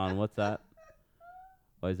things going on. What's that?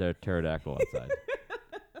 Why is there a pterodactyl outside?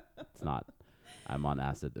 It's not. I'm on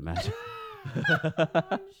acid. Imagine.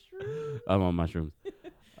 I'm on mushrooms.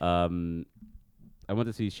 I went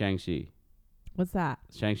to see Shang-Chi. What's that?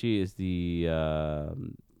 Shang-Chi is the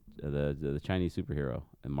Chinese superhero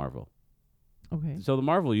in Marvel. Okay. So the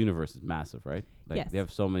Marvel universe is massive, right? Like Yes. they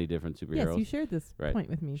have so many different superheroes. Yes, you shared this Right. point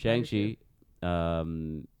with me. prior to. Shang-Chi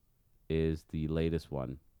is the latest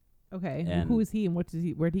one. Okay. And Who is he and where did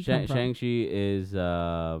he come from? Shang-Chi is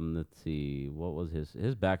let's see, what was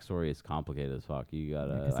his backstory is complicated as fuck. You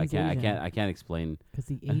gotta 'cause he's Asian. I can't explain Because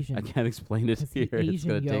he's Asian. I can't explain it 'Cause he here. It's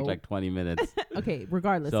gonna Asian, take yo. like 20 minutes. Okay.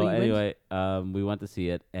 Regardless. So you went- anyway, we went to see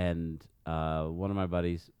it, and one of my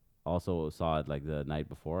buddies also saw it like the night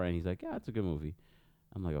before, and he's like, "Yeah, it's a good movie."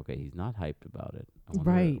 I'm like, "Okay, he's not hyped about it. I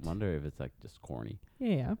Right. wonder if it's like just corny."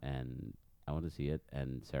 Yeah. And I went to see it,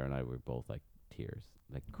 and Sarah and I were both like tears,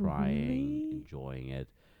 like crying, Really? enjoying it.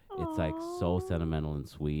 It's like so Aw. sentimental and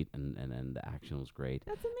sweet, and the action was great,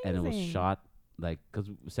 That's amazing. and it was shot like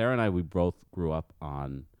because Sarah and I we both grew up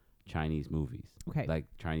on Chinese movies, Okay. like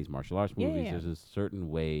Chinese martial arts Yeah, movies. yeah. There's a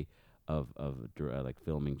certain way of like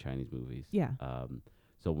filming Chinese movies. Yeah.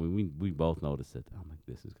 So when we both noticed it, I'm like,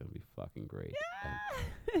 this is gonna be fucking great.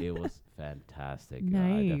 And it was fantastic. I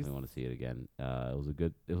definitely Nice. want to see it again. It was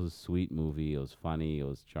a sweet movie. It was funny. It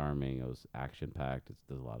was charming. It was action packed.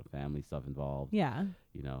 There's a lot of family stuff involved. Yeah.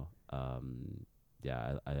 You know.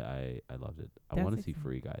 Yeah, I loved it. I That's want to see excellent.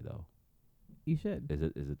 Free Guy though. You should. Is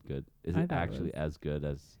it good? Is I it thought it actually was. as good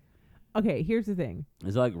as? Okay. Here's the thing.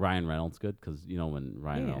 Is it like Ryan Reynolds good? Because you know when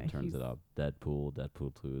Ryan Yeah, Reynolds turns he's- it up, Deadpool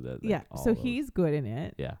 2, that Yeah. like, all So those. he's good in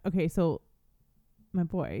it. Yeah. Okay. So my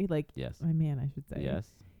boy, like Yes. my man, I should say.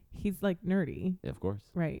 Yes. He's like nerdy, Yeah, of course.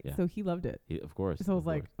 right? Yeah. So he loved it. Of course. So I was of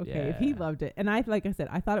like, course. okay, if he Yeah. loved it, and like I said,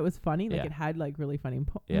 I thought it was funny. Like Yeah. it had like really funny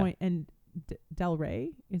Yeah. point. And Del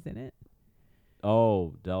Rey is in it.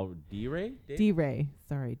 Oh, D-Ray? D Ray,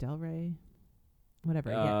 sorry, Del Rey, whatever.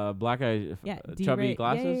 Yeah, Black guy, yeah, chubby D-Ray,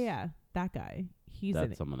 glasses. Yeah. That guy. He's That's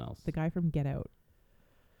in it. someone else. The guy from Get Out.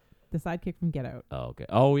 the sidekick from Get Out. Oh, okay.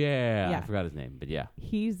 Oh, yeah. Yeah. I forgot his name, but yeah.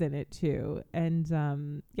 He's in it too, and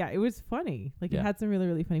yeah, it was funny. Like, it Yeah. had some really,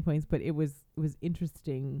 really funny points, but it was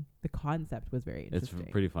interesting. The concept was very It's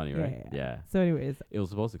interesting. pretty funny, right? Yeah. So, anyways, It was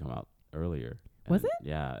supposed to come out earlier. Was And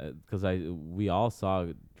yeah, because we all saw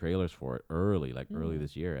trailers for it early Mm.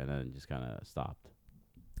 this year, and then it just kind of stopped.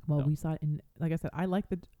 well, No. we saw it in. Like I said, I like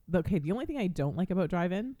the only thing I don't like about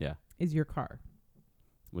drive-in, Yeah. is your car.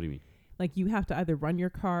 What do you mean? Like, you have to either run your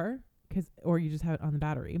car or you just have it on the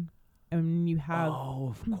battery, and you have. Oh,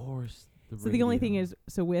 of course. So the only thing is,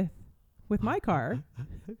 so with my car,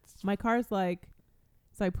 my car's like,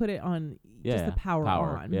 so I put it on just the power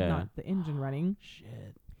on, yeah. not the engine running.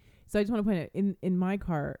 Shit. So I just want to point out, in my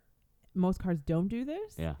car, most cars don't do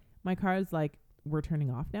this. Yeah. My car is like, we're turning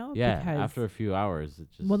off now. Yeah. Because, After a few hours, it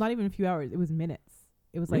just. well, not even a few hours. It was minutes.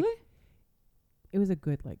 It was really? like, it was a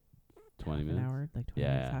good 20 half minutes. an hour, like 20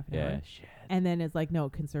 minutes, half an Yeah. hour. Shit. And then it's like, no,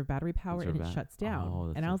 conserve battery power, and it shuts down. Oh,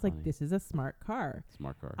 that's and I so was funny. like, this is a smart car.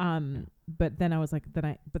 Smart car. But then I was like,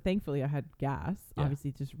 but thankfully I had gas. Yeah.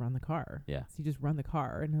 Obviously, just run the car. Yeah. So you just run the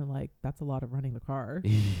car, and then like, that's a lot of running the car.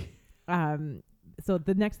 So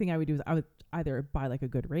the next thing I would do is I would either buy like a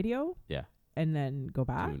good radio. Yeah. And then go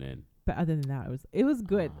back. Tune in. But other than that, it was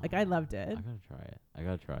good. Like, I loved I it.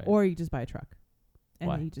 gotta try it. Or you just buy a truck, and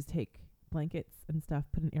Why? then you just take blankets and stuff,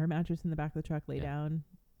 put an air mattress in the back of the truck, lay Yeah. down.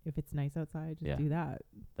 If it's nice outside, just Yeah. do that.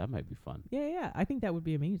 That might be fun. Yeah. I think that would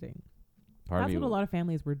be amazing. Part of That's me what a lot of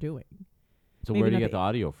families were doing. So maybe where do you not get the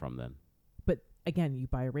audio from then? But again, you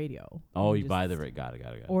buy a radio. Oh, and you buy the just- got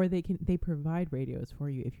it. Or they provide radios for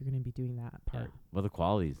you if you're going to be doing that Yeah. part. Well, the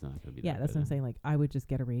quality's not gonna be. Yeah, that that's good what I'm then. saying. Like, I would just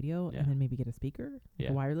get a radio Yeah. and then maybe get a speaker, like Yeah.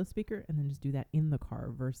 a wireless speaker, and then just do that in the car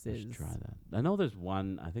I versus. should try that. I know there's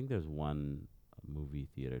one. I think there's one movie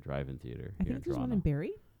theater, drive-in theater I here in think there's one Toronto. in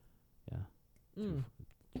Barrie. Yeah. Mm.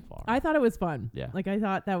 Too far. I thought it was fun. Yeah. Like, I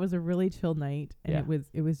thought that was a really chill night, and Yeah.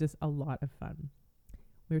 it was just a lot of fun.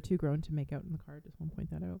 We were too grown to make out in the car. Just want to point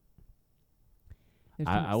that out. There's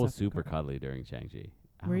too much I was stuff in the super car. cuddly during Shang-Chi.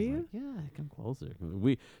 I Were was you? like, yeah, come closer.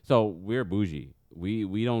 We're bougie.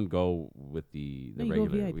 We don't go with the No, you go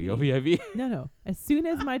regular. We go VIP. VIP. No. As soon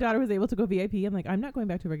as my daughter was able to go VIP, I'm like, I'm not going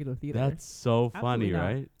back to regular theater. That's so funny, Absolutely not.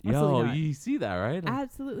 right? Absolutely Yo, not. you see that, right? Like,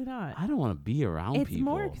 Absolutely not. I don't want to be around It's people.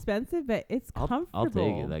 more expensive, but it's comfortable. I'll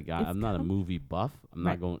take it. Like It's I'm not a com- movie buff. I'm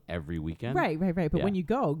Right. not going every weekend. Right. But Yeah. when you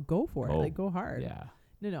go for it. Go. Like, go hard. Yeah.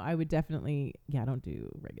 No, I would definitely. Yeah, I don't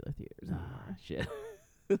do regular theaters Nah, anymore. shit.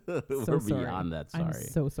 So We're sorry. beyond that. I'm Sorry.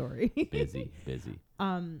 so sorry. busy.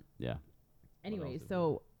 Yeah. Anyway, else is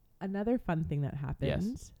so another fun thing that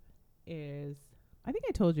happened is, I think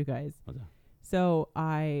I told you guys. What's that? So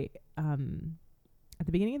I at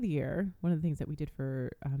the beginning of the year, one of the things that we did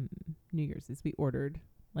for New Year's is we ordered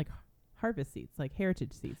like harvest seeds, like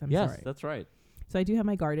heritage seeds. Yes, sorry. that's right. So I do have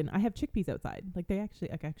my garden. I have chickpeas outside. Like, I actually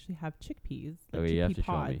have chickpeas, like Okay, you have chickpea to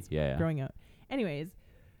show me. pods Yeah. growing out. Anyways,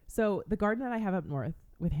 so the garden that I have up north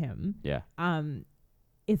with him Yeah.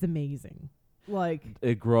 is amazing. Like,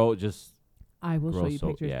 It grow just. I will show grows you so-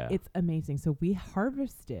 pictures. yeah. It's amazing. So we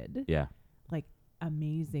harvested Yeah. like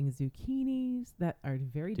amazing zucchinis that are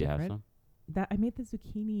very Do you have different. some? That I made the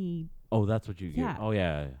zucchini. Oh, that's what you Yeah. get. Oh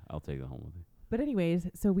yeah. I'll take it home with me. But anyways,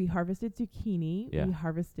 so we harvested zucchini. Yeah. We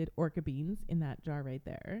harvested orca beans in that jar right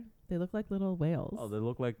there. They look like little whales. Oh, they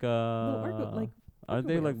look like little orca, like Aren't orca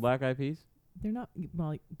they like whales. black eyed peas? They're not. Well,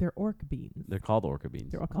 like, they're orca beans. They're called orca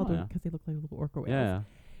beans. They're all called oh, yeah. because they look like little orca whales. Yeah.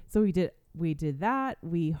 So we did that.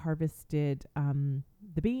 We harvested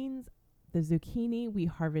the beans, the zucchini. We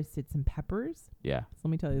harvested some peppers. Yeah. So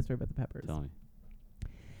let me tell you the story about the peppers. Tell me.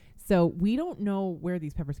 So we don't know where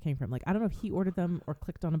these peppers came from. Like, I don't know if he ordered them or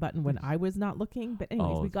clicked on a button when I was not looking. But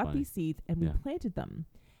anyways, Oh, we that's got funny. these seeds and we Yeah. planted them.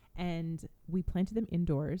 And we planted them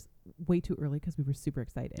indoors way too early because we were super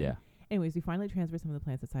excited. Yeah. Anyways, we finally transferred some of the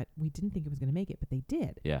plants outside. We didn't think it was going to make it, but they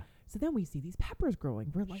did. Yeah. So then we see these peppers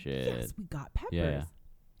growing. We're like, Shit. yes, we got peppers. Yeah.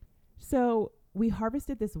 So we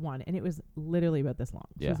harvested this one, and it was literally about this long.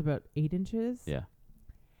 So Yeah. it was about 8 inches. Yeah.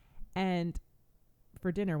 And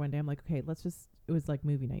for dinner one day, I'm like, okay, it was like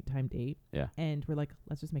movie night time date. Yeah. And we're like,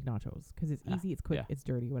 let's just make nachos because it's Yeah. easy, it's quick, Yeah. it's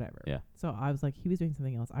dirty, whatever. Yeah. So I was like, he was doing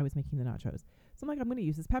something else. I was making the nachos. So I'm like, I'm going to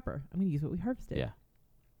use this pepper. I'm going to use what we harvested. Yeah.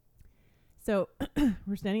 So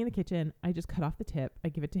we're standing in the kitchen. I just cut off the tip. I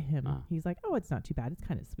give it to him. He's like, oh, it's not too bad. It's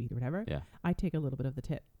kind of sweet or whatever. Yeah. I take a little bit of the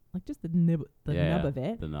tip, like just the nub of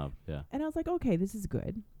it. The nub. Yeah. And I was like, okay, this is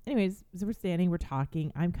good. Anyways, so we're standing, we're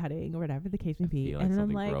talking, I'm cutting or whatever the case may I be. feel like And then I'm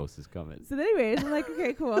something like, gross is coming. so then anyways, I'm like,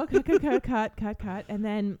 okay, cool. Cut. And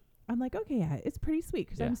then I'm like, okay, yeah, it's pretty sweet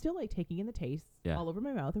because Yeah. I'm still like taking in the taste Yeah. all over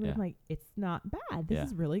my mouth. And Yeah. I'm like, it's not bad. This Yeah.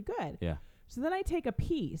 is really good. Yeah. So then I take a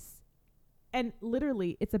piece And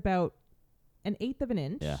literally, it's about an eighth of an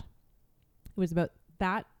inch. Yeah. It was about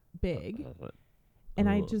that big. And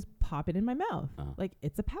I just pop it in my mouth. Like,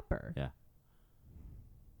 it's a pepper. Yeah.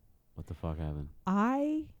 What the fuck happened?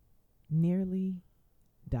 I nearly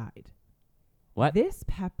died. What? This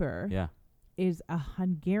pepper Yeah. is a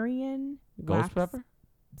Hungarian Ghost wax, pepper?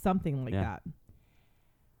 something like Yeah. that.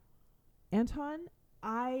 Anton,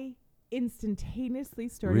 I instantaneously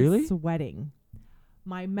started Really? sweating.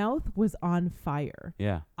 My mouth was on fire.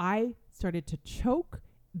 Yeah. I started to choke.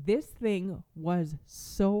 This thing was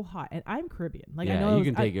so hot, and I'm Caribbean. Like, yeah, I know you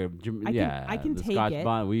can take it. I can the take Scotch it.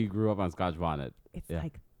 bonnet. We grew up on Scotch bonnet. It's Yeah.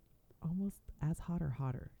 like almost as hot or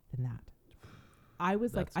hotter than that. I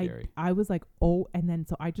was That's like, scary. I was like, oh, and then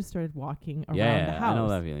so I just started walking around Yeah, the house. I know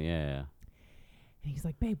that feeling. Yeah. And he's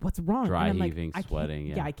like, babe, what's wrong? Dry and I'm heaving, like, I can't- sweating,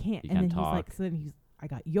 yeah. I can't. You And can't then he's like, talk. so then I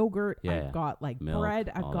got yogurt. Yeah. I've got like Milk,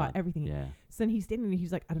 bread. I've all got that. everything. Yeah. So then he's standing there.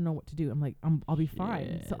 He's like, I don't know what to do. I'm like, I'll be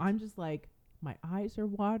fine. So Shit. I'm just like, my eyes are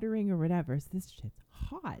watering or whatever. So this shit's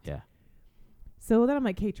hot. Yeah. So then I'm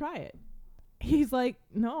like, hey, try it. He's like,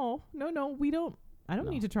 no, we don't. I don't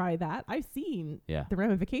No. need to try that. I've seen Yeah. the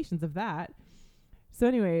ramifications of that. So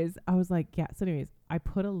anyways, I was like, yeah. So anyways, I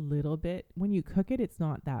put a little bit. When you cook it, it's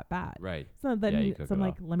not that bad. Right. So then, Yeah, you cook so I'm it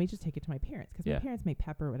like, off. let me just take it to my parents because Yeah. my parents make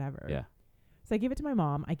pepper or whatever. Yeah. So I gave it to my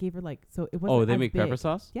mom. I gave her like, so it wasn't. Oh, they as make big. pepper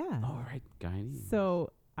sauce? Yeah. All right, Guyanese.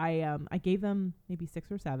 So I gave them maybe 6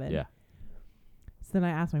 or 7. Yeah. So then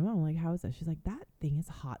I asked my mom, like, how is that? She's like, that thing is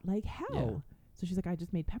hot like hell. Yeah. So she's like, I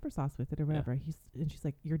just made pepper sauce with it or whatever. And she's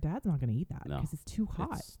like, your dad's not going to eat that No. because it's too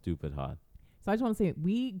hot. It's stupid hot. So I just want to say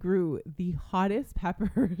we grew the hottest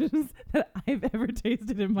peppers that I've ever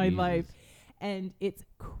tasted in my Jesus. life. And it's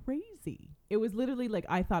crazy. It was literally like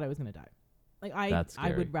I thought I was going to die. Like That's I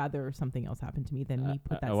scary. would rather something else happen to me than me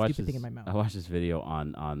put that I watched stupid thing in my this- mouth. I watched this video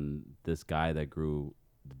on this guy that grew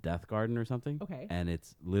the death garden or something. Okay. And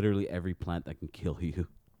it's literally every plant that can kill you.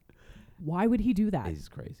 Why would he do that? He's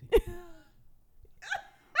crazy.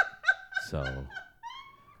 So,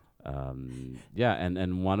 yeah,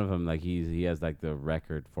 and one of them, like, he has like the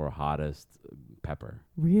record for hottest pepper.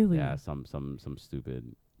 Really? Yeah, some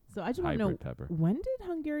stupid So I just want to know, hybrid pepper. when did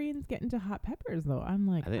Hungarians get into hot peppers though? I'm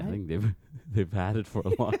like, I think they've had it for a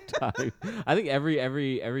long time. I think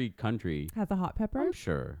every country. has a hot pepper?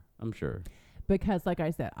 I'm sure. Because like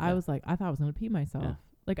I said, I Yeah. was like, I thought I was going to pee myself. Yeah.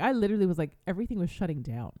 Like I literally was like, everything was shutting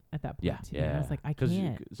down at that point. Yeah, too. yeah. And I was like, I 'Cause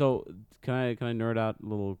can't. So can I nerd out a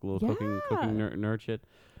little cooking Yeah. nerd shit?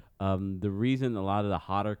 The reason a lot of the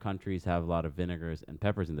hotter countries have a lot of vinegars and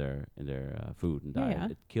peppers in their food and Yeah, diet, yeah.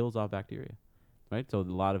 it kills off bacteria, right? So a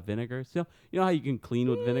lot of vinegar. So you know how you can clean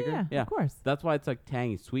with vinegar? Yeah, of course. That's why it's like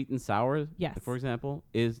tangy, sweet and sour. Yes. For example,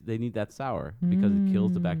 they need that sour because it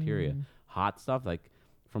kills the bacteria. Mm. Hot stuff like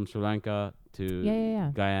from Sri Lanka to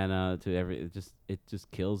Yeah. Guyana to it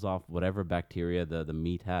just kills off whatever bacteria the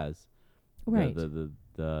meat has. Right.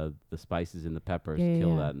 The spices in the peppers Yeah, kill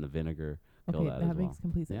yeah. that, and the vinegar kill Okay, that that as makes well.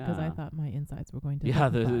 complete sense because I Yeah. thought my insides were going to. Yeah,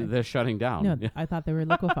 liquefy. they're shutting down. No, Yeah. I thought they were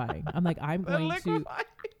liquefying. I'm like, I'm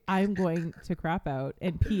going to crap out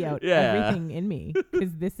and pee out Yeah. everything in me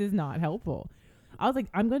because this is not helpful. I was like,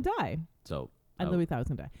 I'm going to die. So I literally thought I was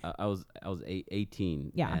going to die. I was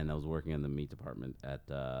 18, Yeah. and I was working in the meat department at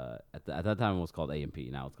that time it was called A&P.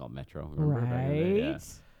 Now it's called Metro. Remember back in the day? Yeah.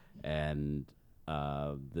 Right. And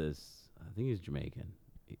this, I think he's Jamaican.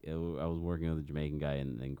 I was working with a Jamaican guy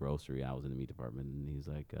in grocery. I was in the meat department, and he's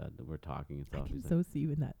like, we're talking and I stuff. can He's so see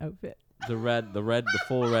you in that outfit. like, the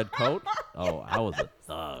full red coat. Oh, I was a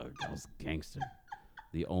thug. I was gangster.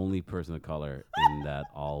 The only person of color in that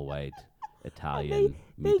all white Italian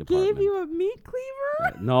They meat department. gave you a meat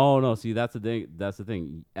cleaver? No. See, that's the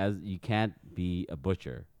thing. As you can't be a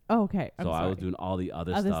butcher. Oh, okay. I'm So I sorry. was doing all the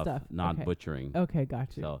other Other stuff, stuff, not okay. butchering. Okay,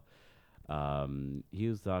 got you. So, he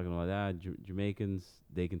was talking about that Jamaicans,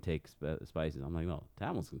 they can take spices. I'm like, no,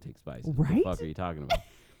 Tamils can take spices. What Right? the fuck are you talking about?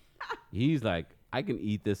 He's like, I can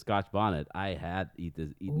eat this Scotch bonnet. I had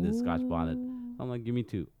eaten this Scotch bonnet. I'm like, give me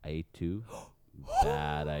 2. I ate 2.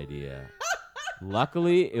 Bad idea.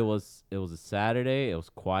 Luckily, it was a Saturday. It was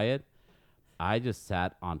quiet. I just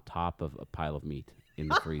sat on top of a pile of meat in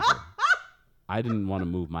the freezer. I didn't want to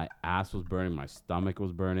move. My ass was burning. My stomach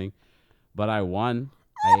was burning. But I won.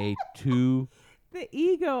 I ate 2. The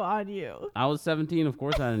ego on you. I was 17. Of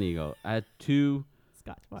course, I had an ego. I had 2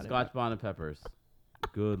 Scotch bonnet peppers.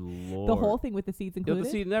 Good Lord. The whole thing with the seeds With included? the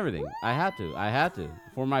seed and everything. I had to.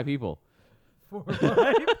 For my people.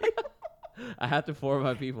 I had to for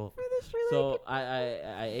my people. For the Sri So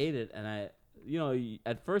Lankan- I ate it, and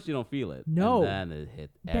at first you don't feel it. No. And then it hit.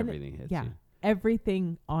 Then Everything hits yeah. you.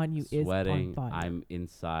 everything on you sweating. is on fire. I'm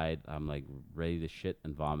inside. I'm like ready to shit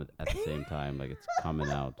and vomit at the same time. Like it's coming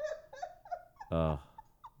out. Ugh.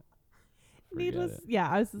 Needless. It. Yeah,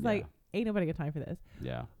 I was just Yeah. like, ain't nobody got time for this.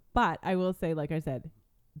 Yeah. But I will say, like I said,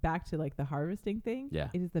 back to like the harvesting thing. Yeah.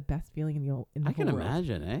 It is the best feeling in the whole I can world.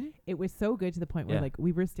 imagine, eh? It was so good to the point where Yeah. like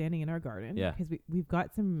we were standing in our garden. Yeah. Because we've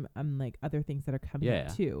got some like other things that are coming Yeah.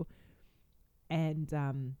 up too. And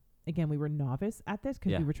again, we were novice at this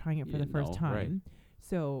because Yeah. we were trying it You for the didn't first know, time. right.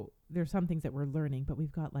 So there's some things that we're learning, but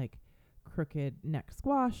we've got like crooked neck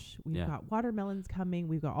squash. We've Yeah. got watermelons coming.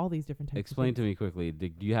 We've got all these different types. Explain of to me quickly. Do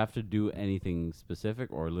you have to do anything specific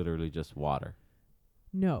or literally just water?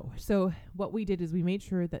 No. So what we did is we made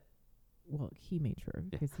sure that. Well, he made sure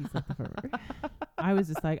because he's like the farmer. I was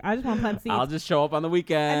just like, I just want to plant seeds. I'll just show up on the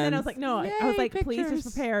weekend. And then I was like, no, I was Yay, like, please pictures.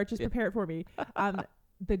 just prepare Yeah. prepare it for me.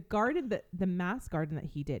 The garden, the mass garden that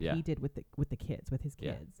he did, Yeah. he did with the kids, with his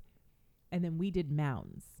Yeah. kids, and then we did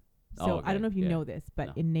mounds. So Oh, I okay. don't know if you Yeah. know this,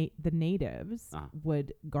 but No. the natives Uh-huh.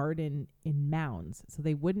 would garden in mounds, so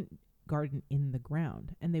they wouldn't garden in the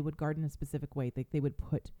ground, and they would garden a specific way. Like they would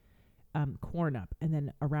put corn up, and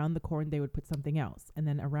then around the corn they would put something else, and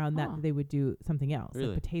then around Huh. that they would do something else, Really?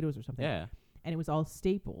 like potatoes or something. Yeah. And it was all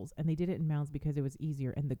staples, and they did it in mounds because it was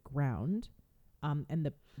easier, and the ground, and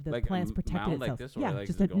the Like a plants protected mound like itself. this, or yeah, like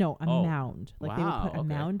just just a, go- no, a oh. mound. Like they would Wow, put a okay.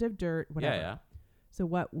 mound of dirt, whatever. Yeah, So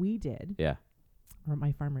what we did, yeah. or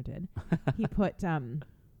my farmer did, he put and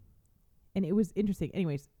it was interesting.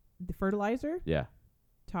 Anyways, the fertilizer, Yeah.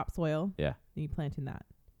 topsoil, Yeah. and you plant in that.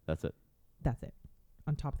 That's it. That's it,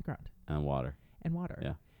 on top of the ground, And water. and water.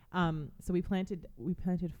 Yeah. So we planted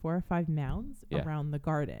 4 or 5 mounds Yeah. around the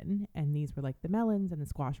garden, and these were like the melons and the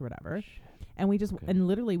squash or whatever. And we just Okay. and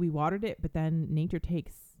literally we watered it, but then nature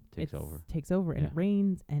takes over. takes over, and Yeah. it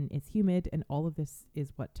rains and it's humid, and all of this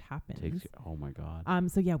is what happens. Oh my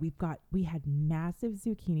God. So yeah, we had massive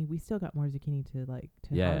zucchini. We still got more zucchini to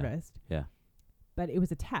Yeah. harvest. Yeah. But it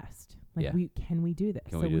was a test. Like Yeah. can we do this?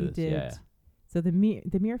 Can so we do this? did. Yeah. So the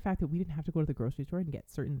mere fact that we didn't have to go to the grocery store and get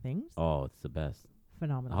certain things, Oh, it's the best.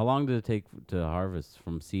 phenomenal. How long did it take to harvest,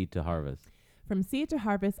 from seed to harvest? From seed to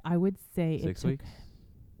harvest, I would say 6 it took. weeks?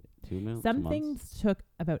 2 months? Some things took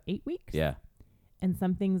about 8 weeks. Yeah. And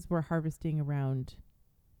some things were harvesting around,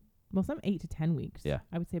 well, some 8 to 10 weeks. Yeah.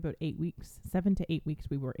 I would say about 8 weeks, 7 to 8 weeks,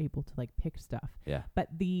 we were able to like pick stuff. Yeah.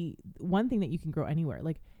 But the one thing that you can grow anywhere,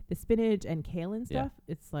 like the spinach and kale and Yeah. stuff,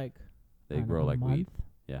 it's like I They don't grow know, like a weed. month,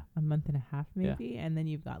 Yeah. a month and a half Yeah. maybe, and then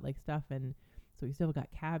you've got like stuff, and so we still got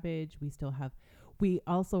cabbage. We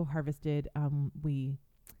also harvested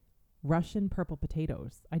Russian purple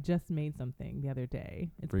potatoes. I just made something the other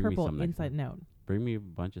day. It's Bring me purple some next inside time. and out. Bring me a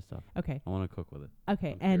bunch of stuff. Okay. I want to cook with it.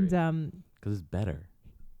 Okay. I'm And curious. Because it's better.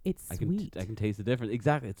 it's I sweet. can taste the difference.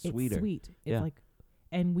 Exactly. It's sweeter. Sweet. It's Yeah. like,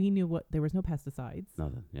 and we knew there was no pesticides.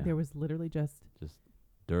 Nothing. Yeah. There was literally just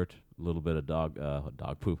Dirt, a little bit of dog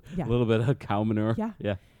poop, yeah. a little bit of cow manure. Yeah.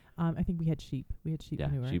 Yeah. I think we had sheep. We had sheep Yeah.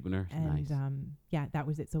 manure. Sheep manure. And Nice. yeah, that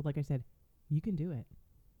was it. So like I said, you can do it.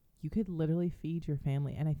 You could literally feed your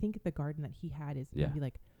family. And I think the garden that he had is Yeah. maybe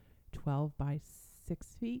like 12 by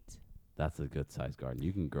 6 feet. That's a good sized garden.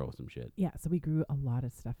 You can grow some shit. Yeah, so we grew a lot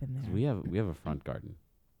of stuff in 'Cause there. we have a front garden.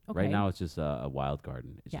 Okay. Right now it's just a wild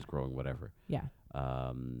garden. It's Yeah. just growing whatever. Yeah.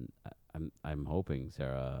 I'm hoping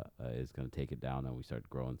Sarah is going to take it down and we start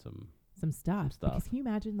growing some. Some stuff. stuff. Because can you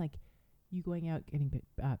imagine like you going out getting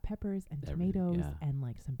peppers and Everything, tomatoes yeah. and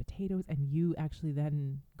like some potatoes, and you actually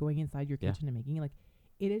then going inside your Yeah. kitchen and making it? Like,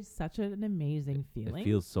 it is such an amazing feeling. It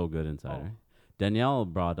feels so good inside. Oh. Right? Danielle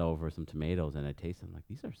brought over some tomatoes and I tasted them. Like,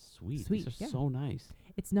 these are sweet. Sweet, These are yeah. so nice.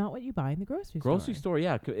 It's not what you buy in the grocery Grocery store,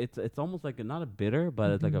 yeah. It's almost like not a bitter,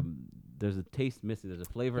 but it's like Mhm. there's a taste missing. There's a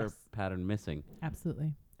flavor Yes. pattern missing.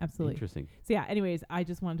 Absolutely. Absolutely. Interesting. So yeah, anyways, I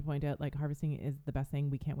just wanted to point out, like, harvesting is the best thing.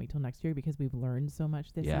 We can't wait till next year because we've learned so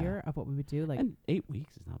much this Yeah. year of what we would do. Like, And 8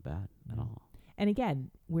 weeks is not bad at No. all. and again,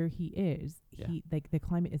 where he is, Yeah. the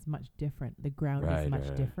climate is much different. The ground Right, is much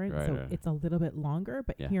right, different. right, So right. it's a little bit longer.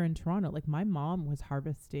 But Yeah. here in Toronto, like, my mom was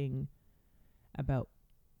harvesting about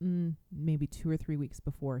maybe 2 or 3 weeks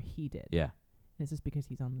before he did. Yeah. And it's just because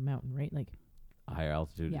he's on the mountain, right? Like, Higher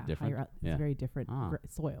altitude, yeah, different. higher it's Yeah. very different Ah.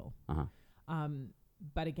 soil. Uh-huh.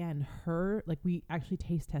 But again, we actually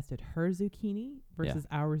taste tested her zucchini versus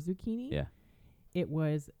our zucchini. Yeah. It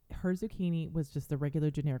was, her zucchini was just the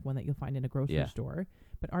regular generic one that you'll find in a grocery Yeah. store,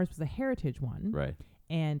 but ours was a heritage one, Right.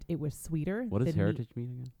 and it was sweeter. What does than heritage mean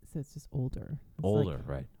again? So it's just older. It's Older, like,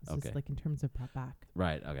 right. It's Okay. just like in terms of brought back,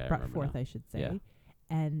 Right. Okay. I brought remember forth, now. I should say. Yeah.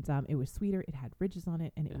 And it was sweeter. It had ridges on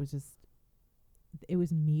it, and Yeah. it was just it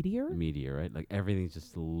was meteor. Meteor, right? Like everything's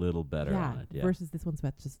just a little better Yeah. on it. Yeah. Versus this one's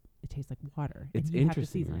just it tastes like water. It's and you have to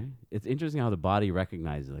interesting, season it. right? It's interesting how the body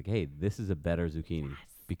recognizes, like, hey, this is a better zucchini Yes.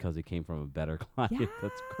 because it came from a better client.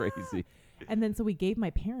 That's Yeah. crazy. And then so we gave my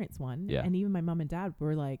parents one, Yeah. and even my mom and dad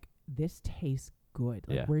were like, "This tastes good.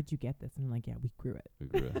 Like, Yeah. where'd you get this?" And I'm like, "Yeah, we grew it." We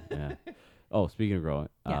grew it. Yeah. Oh, speaking of growing,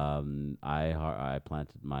 Yeah. I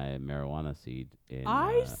planted my marijuana seed in.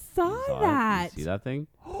 I saw you saw it? that. You see that thing?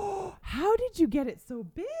 How did you get it so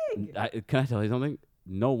big? Can I tell you something?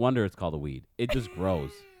 No wonder it's called a weed. It just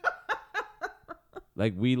grows.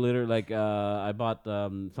 Like we literally, I bought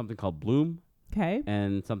something called Bloom Okay.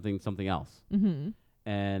 and something else. Mm-hmm.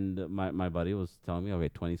 And my buddy was telling me, okay,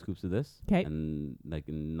 20 scoops of this. 'Kay. And like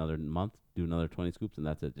in another month, do another 20 scoops, and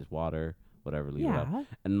that's it. Just water, whatever, leave it up. Yeah.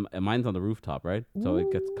 And mine's on the rooftop, right? So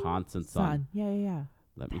it gets Ooh, constant sun. Yeah, yeah, yeah.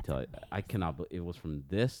 Let me That's tell you, I cannot believe it was from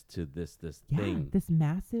this to this Yeah, thing. this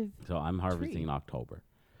massive. So I'm harvesting tree. in October.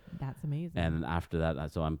 That's amazing. And then after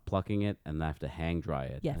that, so I'm plucking it and I have to hang dry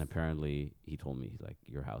it. Yes. And apparently he told me, he's like,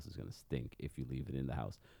 your house is going to stink if you leave it in the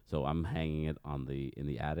house. So I'm hanging it in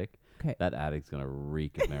the attic. 'Kay. That attic's going to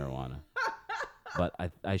reek of marijuana. But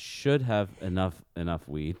I should have enough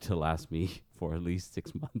weed to last me for at least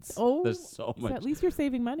 6 months. Oh, There's so so much. at least you're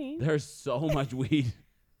saving money. There's so much weed.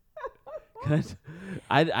 'Cause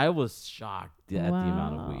I was shocked at the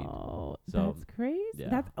amount of weed. Wow, So, that's crazy. yeah.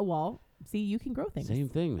 That's well. See, you can grow things. Same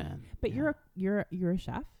thing, man. But Yeah. you're a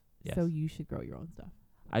chef, so Yes. you should grow your own stuff.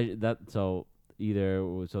 So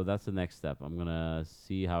that's the next step. I'm gonna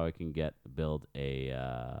see how I can build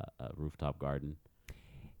a rooftop garden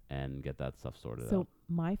and get that stuff sorted So out.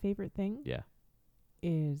 my favorite thing Yeah,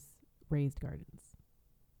 is raised gardens.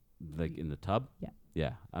 like in the tub. Yeah.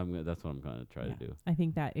 Yeah. That's what I'm gonna try Yeah. to do. I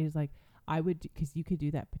think that is like I would because you could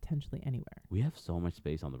do that potentially anywhere. We have so much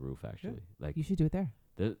space on the roof, actually. Like You should do it there.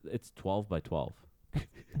 it's 12 by 12.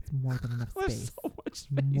 That's more than enough There's space. so much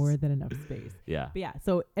space. More than enough space. Yeah. But yeah,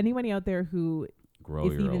 so anybody out there who Grow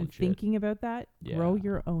is your even own shit. thinking about that, grow Yeah.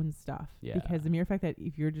 your own stuff. Yeah. Because the mere fact that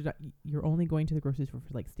if you're only going to the grocery store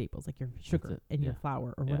for like staples, like your sugar it. and your Yeah.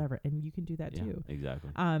 flour or Yeah. whatever, and you can do that Yeah, too.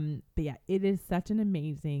 exactly. But yeah, it is such an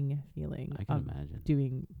amazing feeling I can of imagine.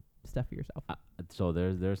 doing stuff for yourself. So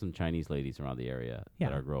there's some Chinese ladies around the area Yeah.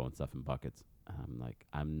 that are growing stuff in buckets. I'm like,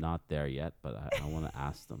 I'm not there yet, but I want to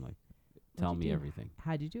ask them, like, tell What'd me you do? everything.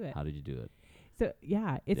 How'd you do it? How did you do it? So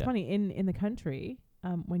yeah, it's Yeah. funny in the country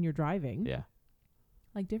when you're driving, Yeah.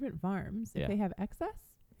 like different farms, Yeah. if they have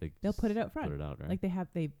excess, They they'll just put it out front. Put it out, right?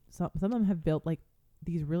 like some of them have built like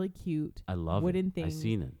these really cute I love wooden it. things. I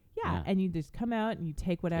seen it. Yeah, and you just come out and you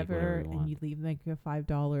take whatever, whatever you and want. you leave like your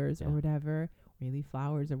 $5 Yeah. or whatever, or you leave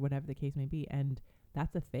flowers or whatever the case may be, and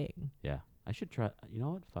that's a thing. Yeah. I should try. You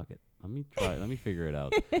know what? Fuck it. Let me try. Let me figure it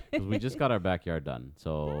out. 'Cause we just got our backyard done.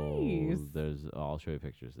 So Nice. I'll show you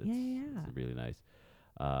pictures. It's, Yeah. it's really nice.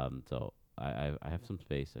 So I have some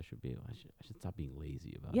space. I should stop being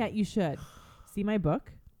lazy about Yeah, it. you should see my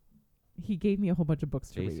book. He gave me a whole bunch of books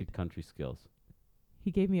to Basic read. country skills. He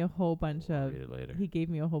gave me a whole bunch I'll of read it later. He gave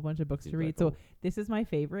me a whole bunch of books Seems to like read. So this is my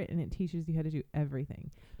favorite, and it teaches you how to do everything.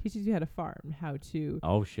 Teaches you how to farm, how to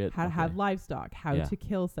Oh shit. how to have livestock, how Yeah. to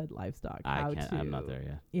kill said livestock, how I can't. to. I'm not there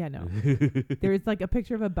yet. Yeah, no. There's like a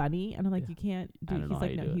picture of a bunny, and I'm like, Yeah. you can't do. I don't know He's how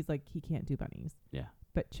like, you no. do it. He's like, he can't do bunnies. Yeah.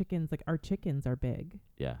 But chickens, like our chickens are big.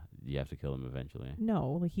 Yeah. You have to kill them eventually.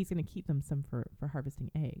 No, like he's gonna keep them some for harvesting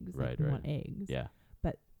eggs. Like Right, we right. want eggs. Yeah.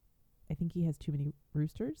 I think he has too many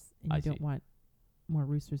roosters, and I you don't see. want more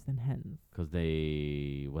roosters than hens. 'Cause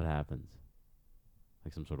what happens?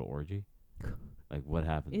 Like some sort of orgy? Like what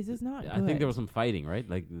happens? Is this not? I think there good? was some fighting, right?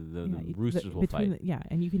 Like the Yeah, roosters will between fight. yeah,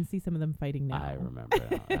 and you can see some of them fighting now. I remember.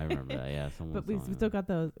 I remember that. Yeah. Someone. But we was telling still me. got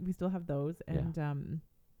those. We still have those, Yeah.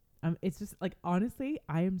 and it's just like honestly,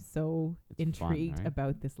 I am so It's fun, intrigued right?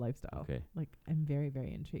 about this lifestyle. Okay. Like I'm very,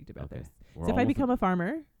 very intrigued about Okay. this. We're So if I almost- become a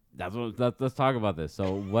farmer, let's talk about this.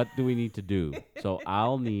 So what do we need to do? So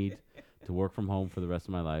I'll need to work from home for the rest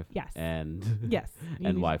of my life. Yes. And yes, you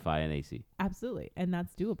and need- Wi-Fi and AC. absolutely, and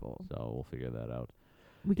that's doable. So we'll figure that out.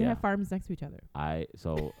 We can yeah. have farms next to each other. My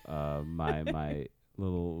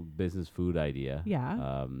little business food idea.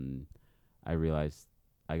 Yeah. I realized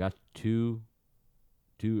I got two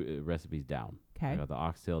recipes down. I Okay. got the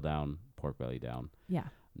oxtail down, pork belly down. Yeah.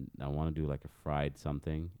 I want to do like a fried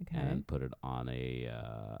something Okay. and then put it on a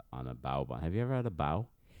bao bun. Have you ever had a bao?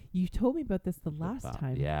 You told me about this the The last bao.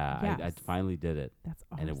 time. Yeah, I Yes. finally did it, That's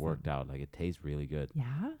awesome. and it worked out. Like it tastes really good.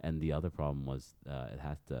 Yeah. And the other problem was it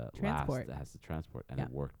has to Transport. last. It has to transport, and Yeah.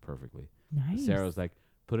 it worked perfectly. Nice. Sarah was like,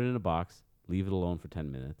 put it in a box, leave it alone for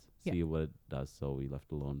 10 minutes, Yeah. see what it does. So we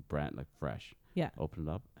left it alone, brand like fresh. Yeah. Opened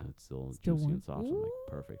it up, and it's still Still juicy warm? and soft. I'm like,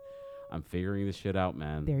 perfect. I'm figuring this shit out,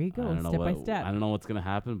 man. There you go, I don't know step by what- step. I don't know what's gonna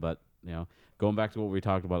happen, but going back to what we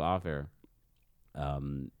talked about off air,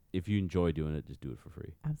 if you enjoy doing it, just do it for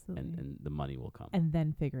free, Absolutely. and the money will come. And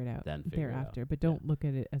then figure it out Then figure it out. thereafter. But don't look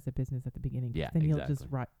at it as a business at the beginning. 'cause Yeah, then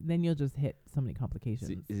exactly. then you'll just hit so many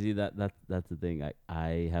complications. See that's the thing.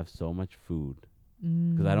 I have so much food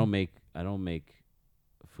because I don't make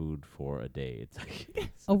food for a day. It's like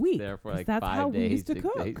it's A week, there for 'cause like that's 5 how we days, used to 6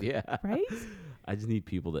 cook, days. Yeah, right? I just need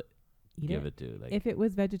people to Eat give it to. Like, If it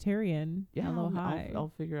was vegetarian, yeah, hello, I'll, hi. I'll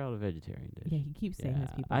figure out a vegetarian dish. Yeah, he keeps saying this,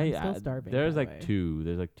 Yeah. people. I'm still starving. There's by the like way. two.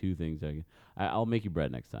 There's like two things. I'll make you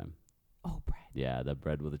bread next time. Oh, bread. Yeah, the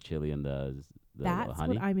bread with the chili and the That's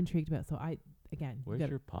honey. what I'm intrigued about. So you Where's gotta-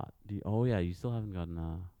 your pot? Oh yeah, you still haven't gotten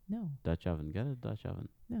a No, Dutch oven. Get a Dutch oven.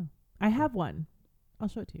 I have one. I'll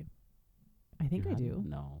show it to you. I think You I haven't? do.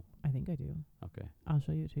 No. I think I do. Okay. I'll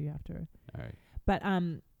show you to you after. All right. But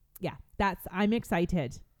yeah, I'm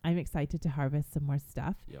excited. I'm excited to harvest some more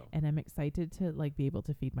stuff. Yo. And I'm excited to like be able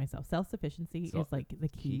to feed myself. Self-sufficiency So- is like the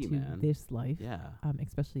key key, to man. this life, Yeah.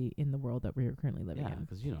 especially in the world that we're currently living Yeah, in.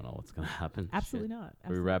 because you don't know what's gonna happen. Absolutely Shit. not. Are we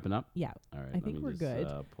Absolutely. wrapping up? Yeah, All right. I let think me we're just,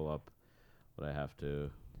 good. Pull up what I have to.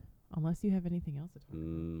 unless you have anything else to talk about.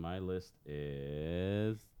 My list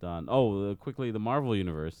is done. Oh, quickly, the Marvel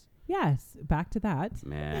universe. Yes, back to that.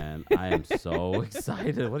 Man, I am so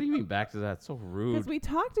excited. What do you mean back to that? So rude. Because we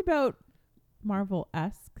talked about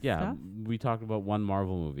Marvel-esque Yeah, stuff. we talked about one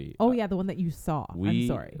Marvel movie. Oh, yeah, the one that you saw. I'm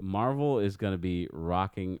sorry. Marvel is going to be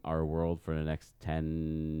rocking our world for the next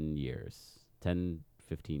 10 years. 10,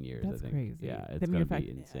 15 years, That's I think. crazy. Yeah, The it's mere going to be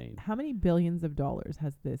fact- insane. How many billions of dollars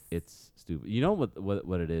has this? It's stupid. You know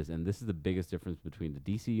what it is, and this is the biggest difference between the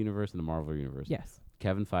DC universe and the Marvel universe. Yes.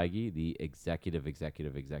 Kevin Feige, the executive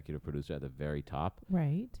producer at the very top,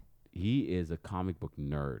 Right. he is a comic book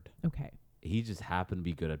nerd. Okay. He just happened to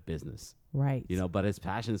be good at business, Right. but his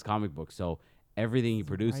passion is comic books. So everything he It's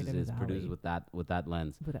right produces in his is produced alley. with that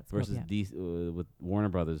lens. With that scope, Versus yeah. DC, with Warner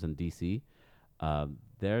Brothers and DC,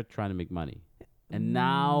 they're trying to make money. And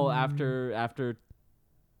now after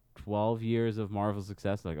 12 years of Marvel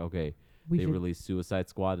success, like okay, we they should, released Suicide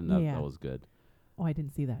Squad, and Yeah. that was good. Oh, I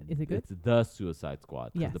didn't see that. Is it good? It's the Suicide Squad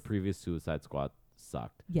because Yes. the previous Suicide Squad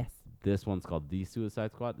sucked. Yes. This one's called The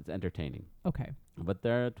Suicide Squad. It's entertaining, Okay. but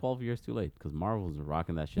they're 12 years too late because Marvel's been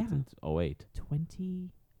rocking that shit Yeah. since 08.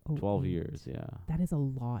 12 years, yeah. That is a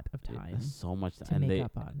lot of Yeah, time that's so much to and make they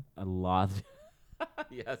up on. a lot.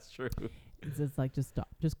 Yeah, it's true. It's just like, just stop.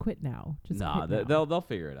 Just quit now. Just Nah, quit now. they'll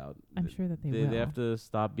figure it out. I'm sure that they They will. have to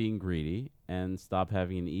stop being greedy and stop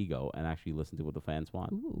having an ego and actually listen to what the fans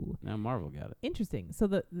want. Ooh. Now Marvel got it. Interesting. So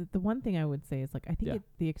the one thing I would say is like I think Yeah.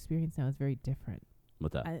 the experience now is very different.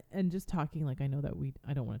 With that, And just talking like I know that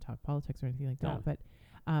I don't want to talk politics or anything like No. that,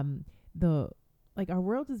 but our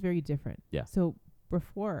world is very different. Yeah. So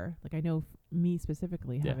before, like I know me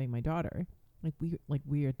specifically Yeah. having my daughter,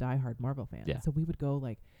 we are diehard Marvel fans. Yeah. So we would go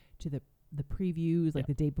like to the previews like Yeah.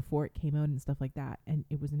 the day before it came out and stuff like that, and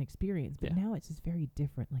it was an experience. But Yeah. now it's just very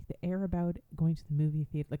different. Like the air about going to the movie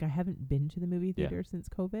theater. Like I haven't been to the movie Yeah. theater since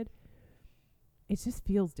COVID. It just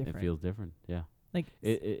feels different. it feels different. Yeah. like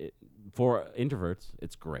It for introverts,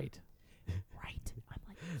 it's great. right. I'm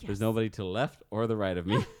like, yes. There's nobody to the left or the right of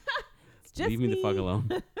me. It's just Leave me the fuck alone.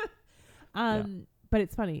 But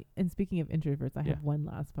it's funny. And speaking of introverts, I Yeah. have one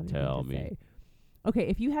last funny Tell thing to me. say. Okay,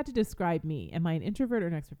 if you had to describe me, am I an introvert or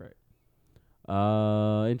an extrovert?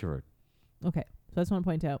 Introvert. Okay, so I just want to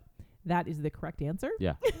point out that is the correct answer.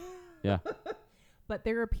 Yeah. Yeah. But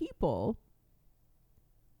there are people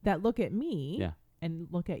that look at me Yeah. and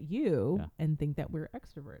look at you Yeah. and think that we're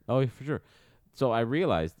extroverts. Oh, yeah, for sure. So I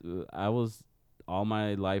realized I was all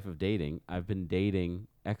my life of dating, I've been dating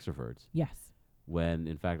extroverts Yes. when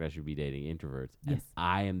in fact I should be dating introverts. And Yes.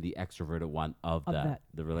 I am the extroverted one of that.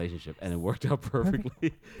 the relationship, and it worked out perfectly.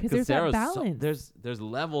 Because there's that Sarah's balance. there's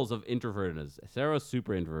levels of introvertedness. Sarah's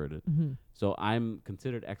super introverted, Mm-hmm. so I'm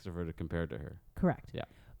considered extroverted compared to her. Correct. Yeah.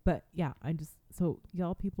 But yeah, so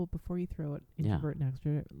y'all people, before you throw it Yeah. introvert and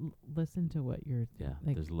extrovert, listen to what you're. Yeah,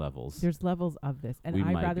 Like, there's levels. There's levels of this, and We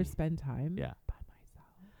I'd might rather be. spend time Yeah. by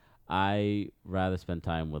myself I rather spend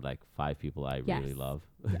time with like 5 people I really Yes. love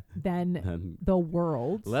than than the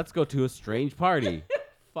world. let's go to a strange party.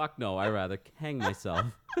 Fuck no, I rather hang myself.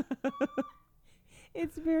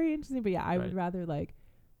 It's very interesting, but yeah, I would Right. rather like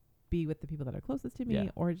be with the people that are closest to me, Yeah.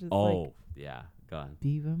 or just Oh, like yeah, go on.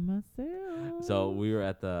 be by myself. So we were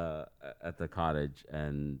at the cottage,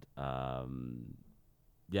 and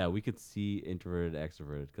yeah, we could see introverted,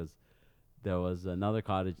 extroverted, because there was another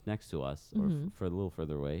cottage next to us, or Mhm. for a little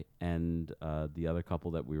further away, and the other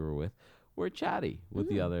couple that we were with were chatty with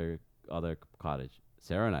the Mhm. other cottage.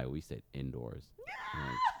 Sarah and I, we stayed indoors.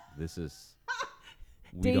 Like, this is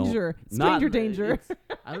Danger. not- Stranger danger. it's-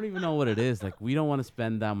 I don't even know what it is. Like, we don't want to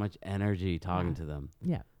spend that much energy talking Yeah. to them.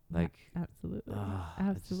 Yeah. Like, Absolutely. ah,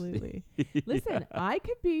 it's just- Absolutely. Yeah. Listen, I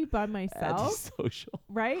could be by myself, Antisocial.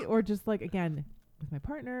 right? Or just like, again, with my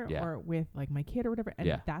partner Yeah. or with like my kid or whatever. And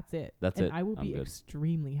Yeah. that's it. That's and it. I will I'm be good.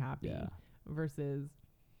 extremely happy Yeah. versus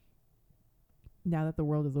now that the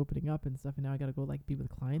world is opening up and stuff. And now I got to go like be with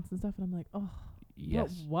clients and stuff. And I'm like, oh,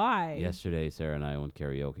 Yes. why? Yesterday, Sarah and I went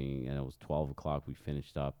karaoke, and it was 12 o'clock. We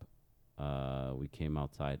finished up. We came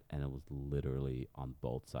outside, and it was literally on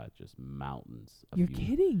both sides, just mountains of You're youth.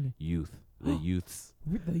 kidding. The youths.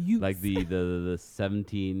 The youth. Like the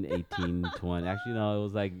 17, 18, 20. Actually, no, it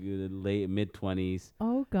was like late, mid-20s.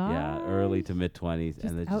 Oh, God. Yeah, early to mid-20s. Just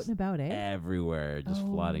and they're out just and about, eh? everywhere, just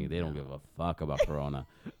Oh, flooding. They don't no. give a fuck about Corona.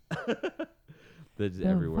 They're just The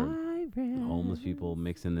everywhere. virus. Homeless people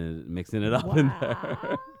mixing it up in there.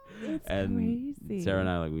 Wow. It's And crazy. Sarah and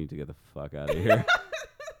I are like, we need to get the fuck out of here.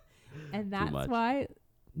 And that's much. why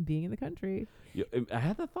being in the country. I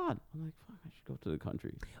had that thought. I'm like, fuck, I should go to the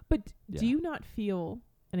country. But Yeah. do you not feel,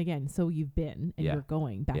 and again, so you've been and Yeah. you're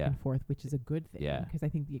going back Yeah. and forth, which is a good thing Yeah. because I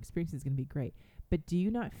think the experience is going to be great. But do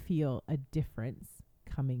you not feel a difference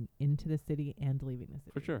coming into the city and leaving the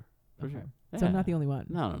city? For sure. For Okay. sure. So I'm Yeah. not the only one.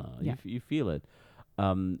 No. Yeah. You feel it.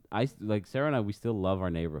 Like Sarah and I, we still love our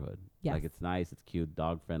neighborhood. Yes. Like, it's nice, it's cute,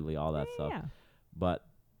 dog friendly, all that stuff. Yeah. But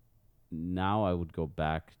now I would go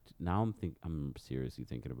back. Now I'm seriously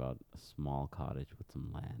thinking about a small cottage with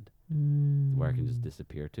some land where I can just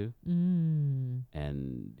disappear to.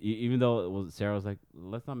 And even though it was, Sarah was like,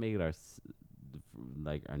 let's not make it our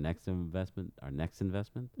next investment.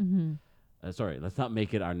 Mm-hmm. Sorry, let's not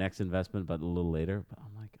make it our next investment, but a little later. But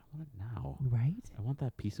I'm like, I want it now. Right? I want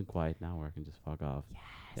that peace and quiet now where I can just fuck off. Yes.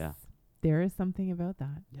 Yeah. There is something about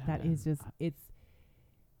that. Yeah, That man. is just,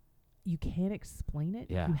 you can't explain it.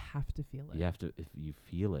 Yeah. You have to feel it. You have to, if you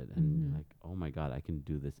feel it, and Mhm. you're like, oh my God, I can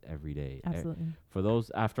do this every day. Absolutely. For those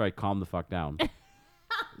after I calmed the fuck down.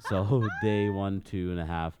 So day 1,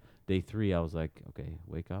 2.5, day 3, I was like, okay,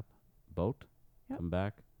 wake up, boat, Yep. come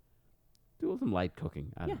back, do some light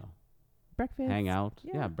cooking. I Yeah. don't know. Breakfast. Hang out.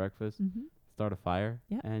 Yeah. Yeah, breakfast, Mm-hmm. start a fire,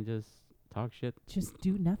 Yeah. and just talk shit. Just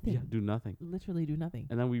do nothing. Yeah, do nothing. Literally do nothing.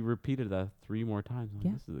 And then we repeated that 3 more times. I'm like,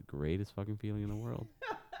 Yeah. this is the greatest fucking feeling in the world.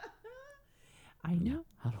 I know.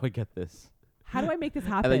 How do I get this? How do I make this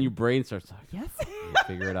happen? And then your brain starts like, Yes.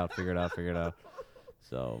 figure it out.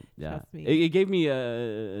 So yeah, Trust me. it gave me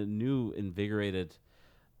a new invigorated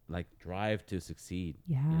like drive to succeed.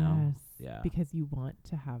 Yes. You know? Yeah. Because you want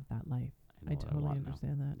to have that life. know I what totally want now.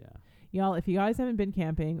 understand that. Yeah. Y'all, if you guys haven't been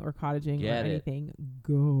camping or cottaging Get or it. anything,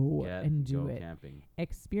 go Get and do go it. camping.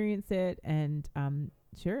 Experience it and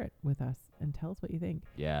share it with us and tell us what you think.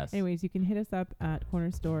 Yes. Anyways, you can hit us up at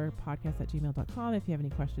cornerstorepodcast@gmail.com if you have any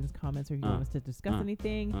questions, comments, or you want us to discuss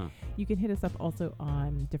anything. You can hit us up also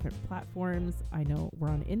on different platforms. I know we're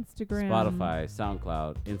on Instagram. Spotify,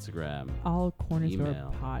 SoundCloud, Instagram. All Corner Store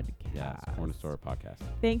Email. Podcast. Yeah, it's Corner Store Podcast.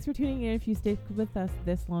 Thanks for tuning in. If you stayed with us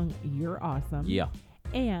this long, you're awesome. Yeah.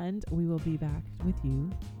 And we will be back with you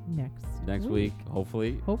next week,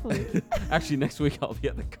 hopefully. Hopefully. Actually, next week I'll be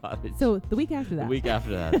at the cottage. So the week after that. The week after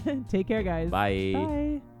that. Take care, guys. Bye.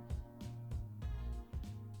 Bye.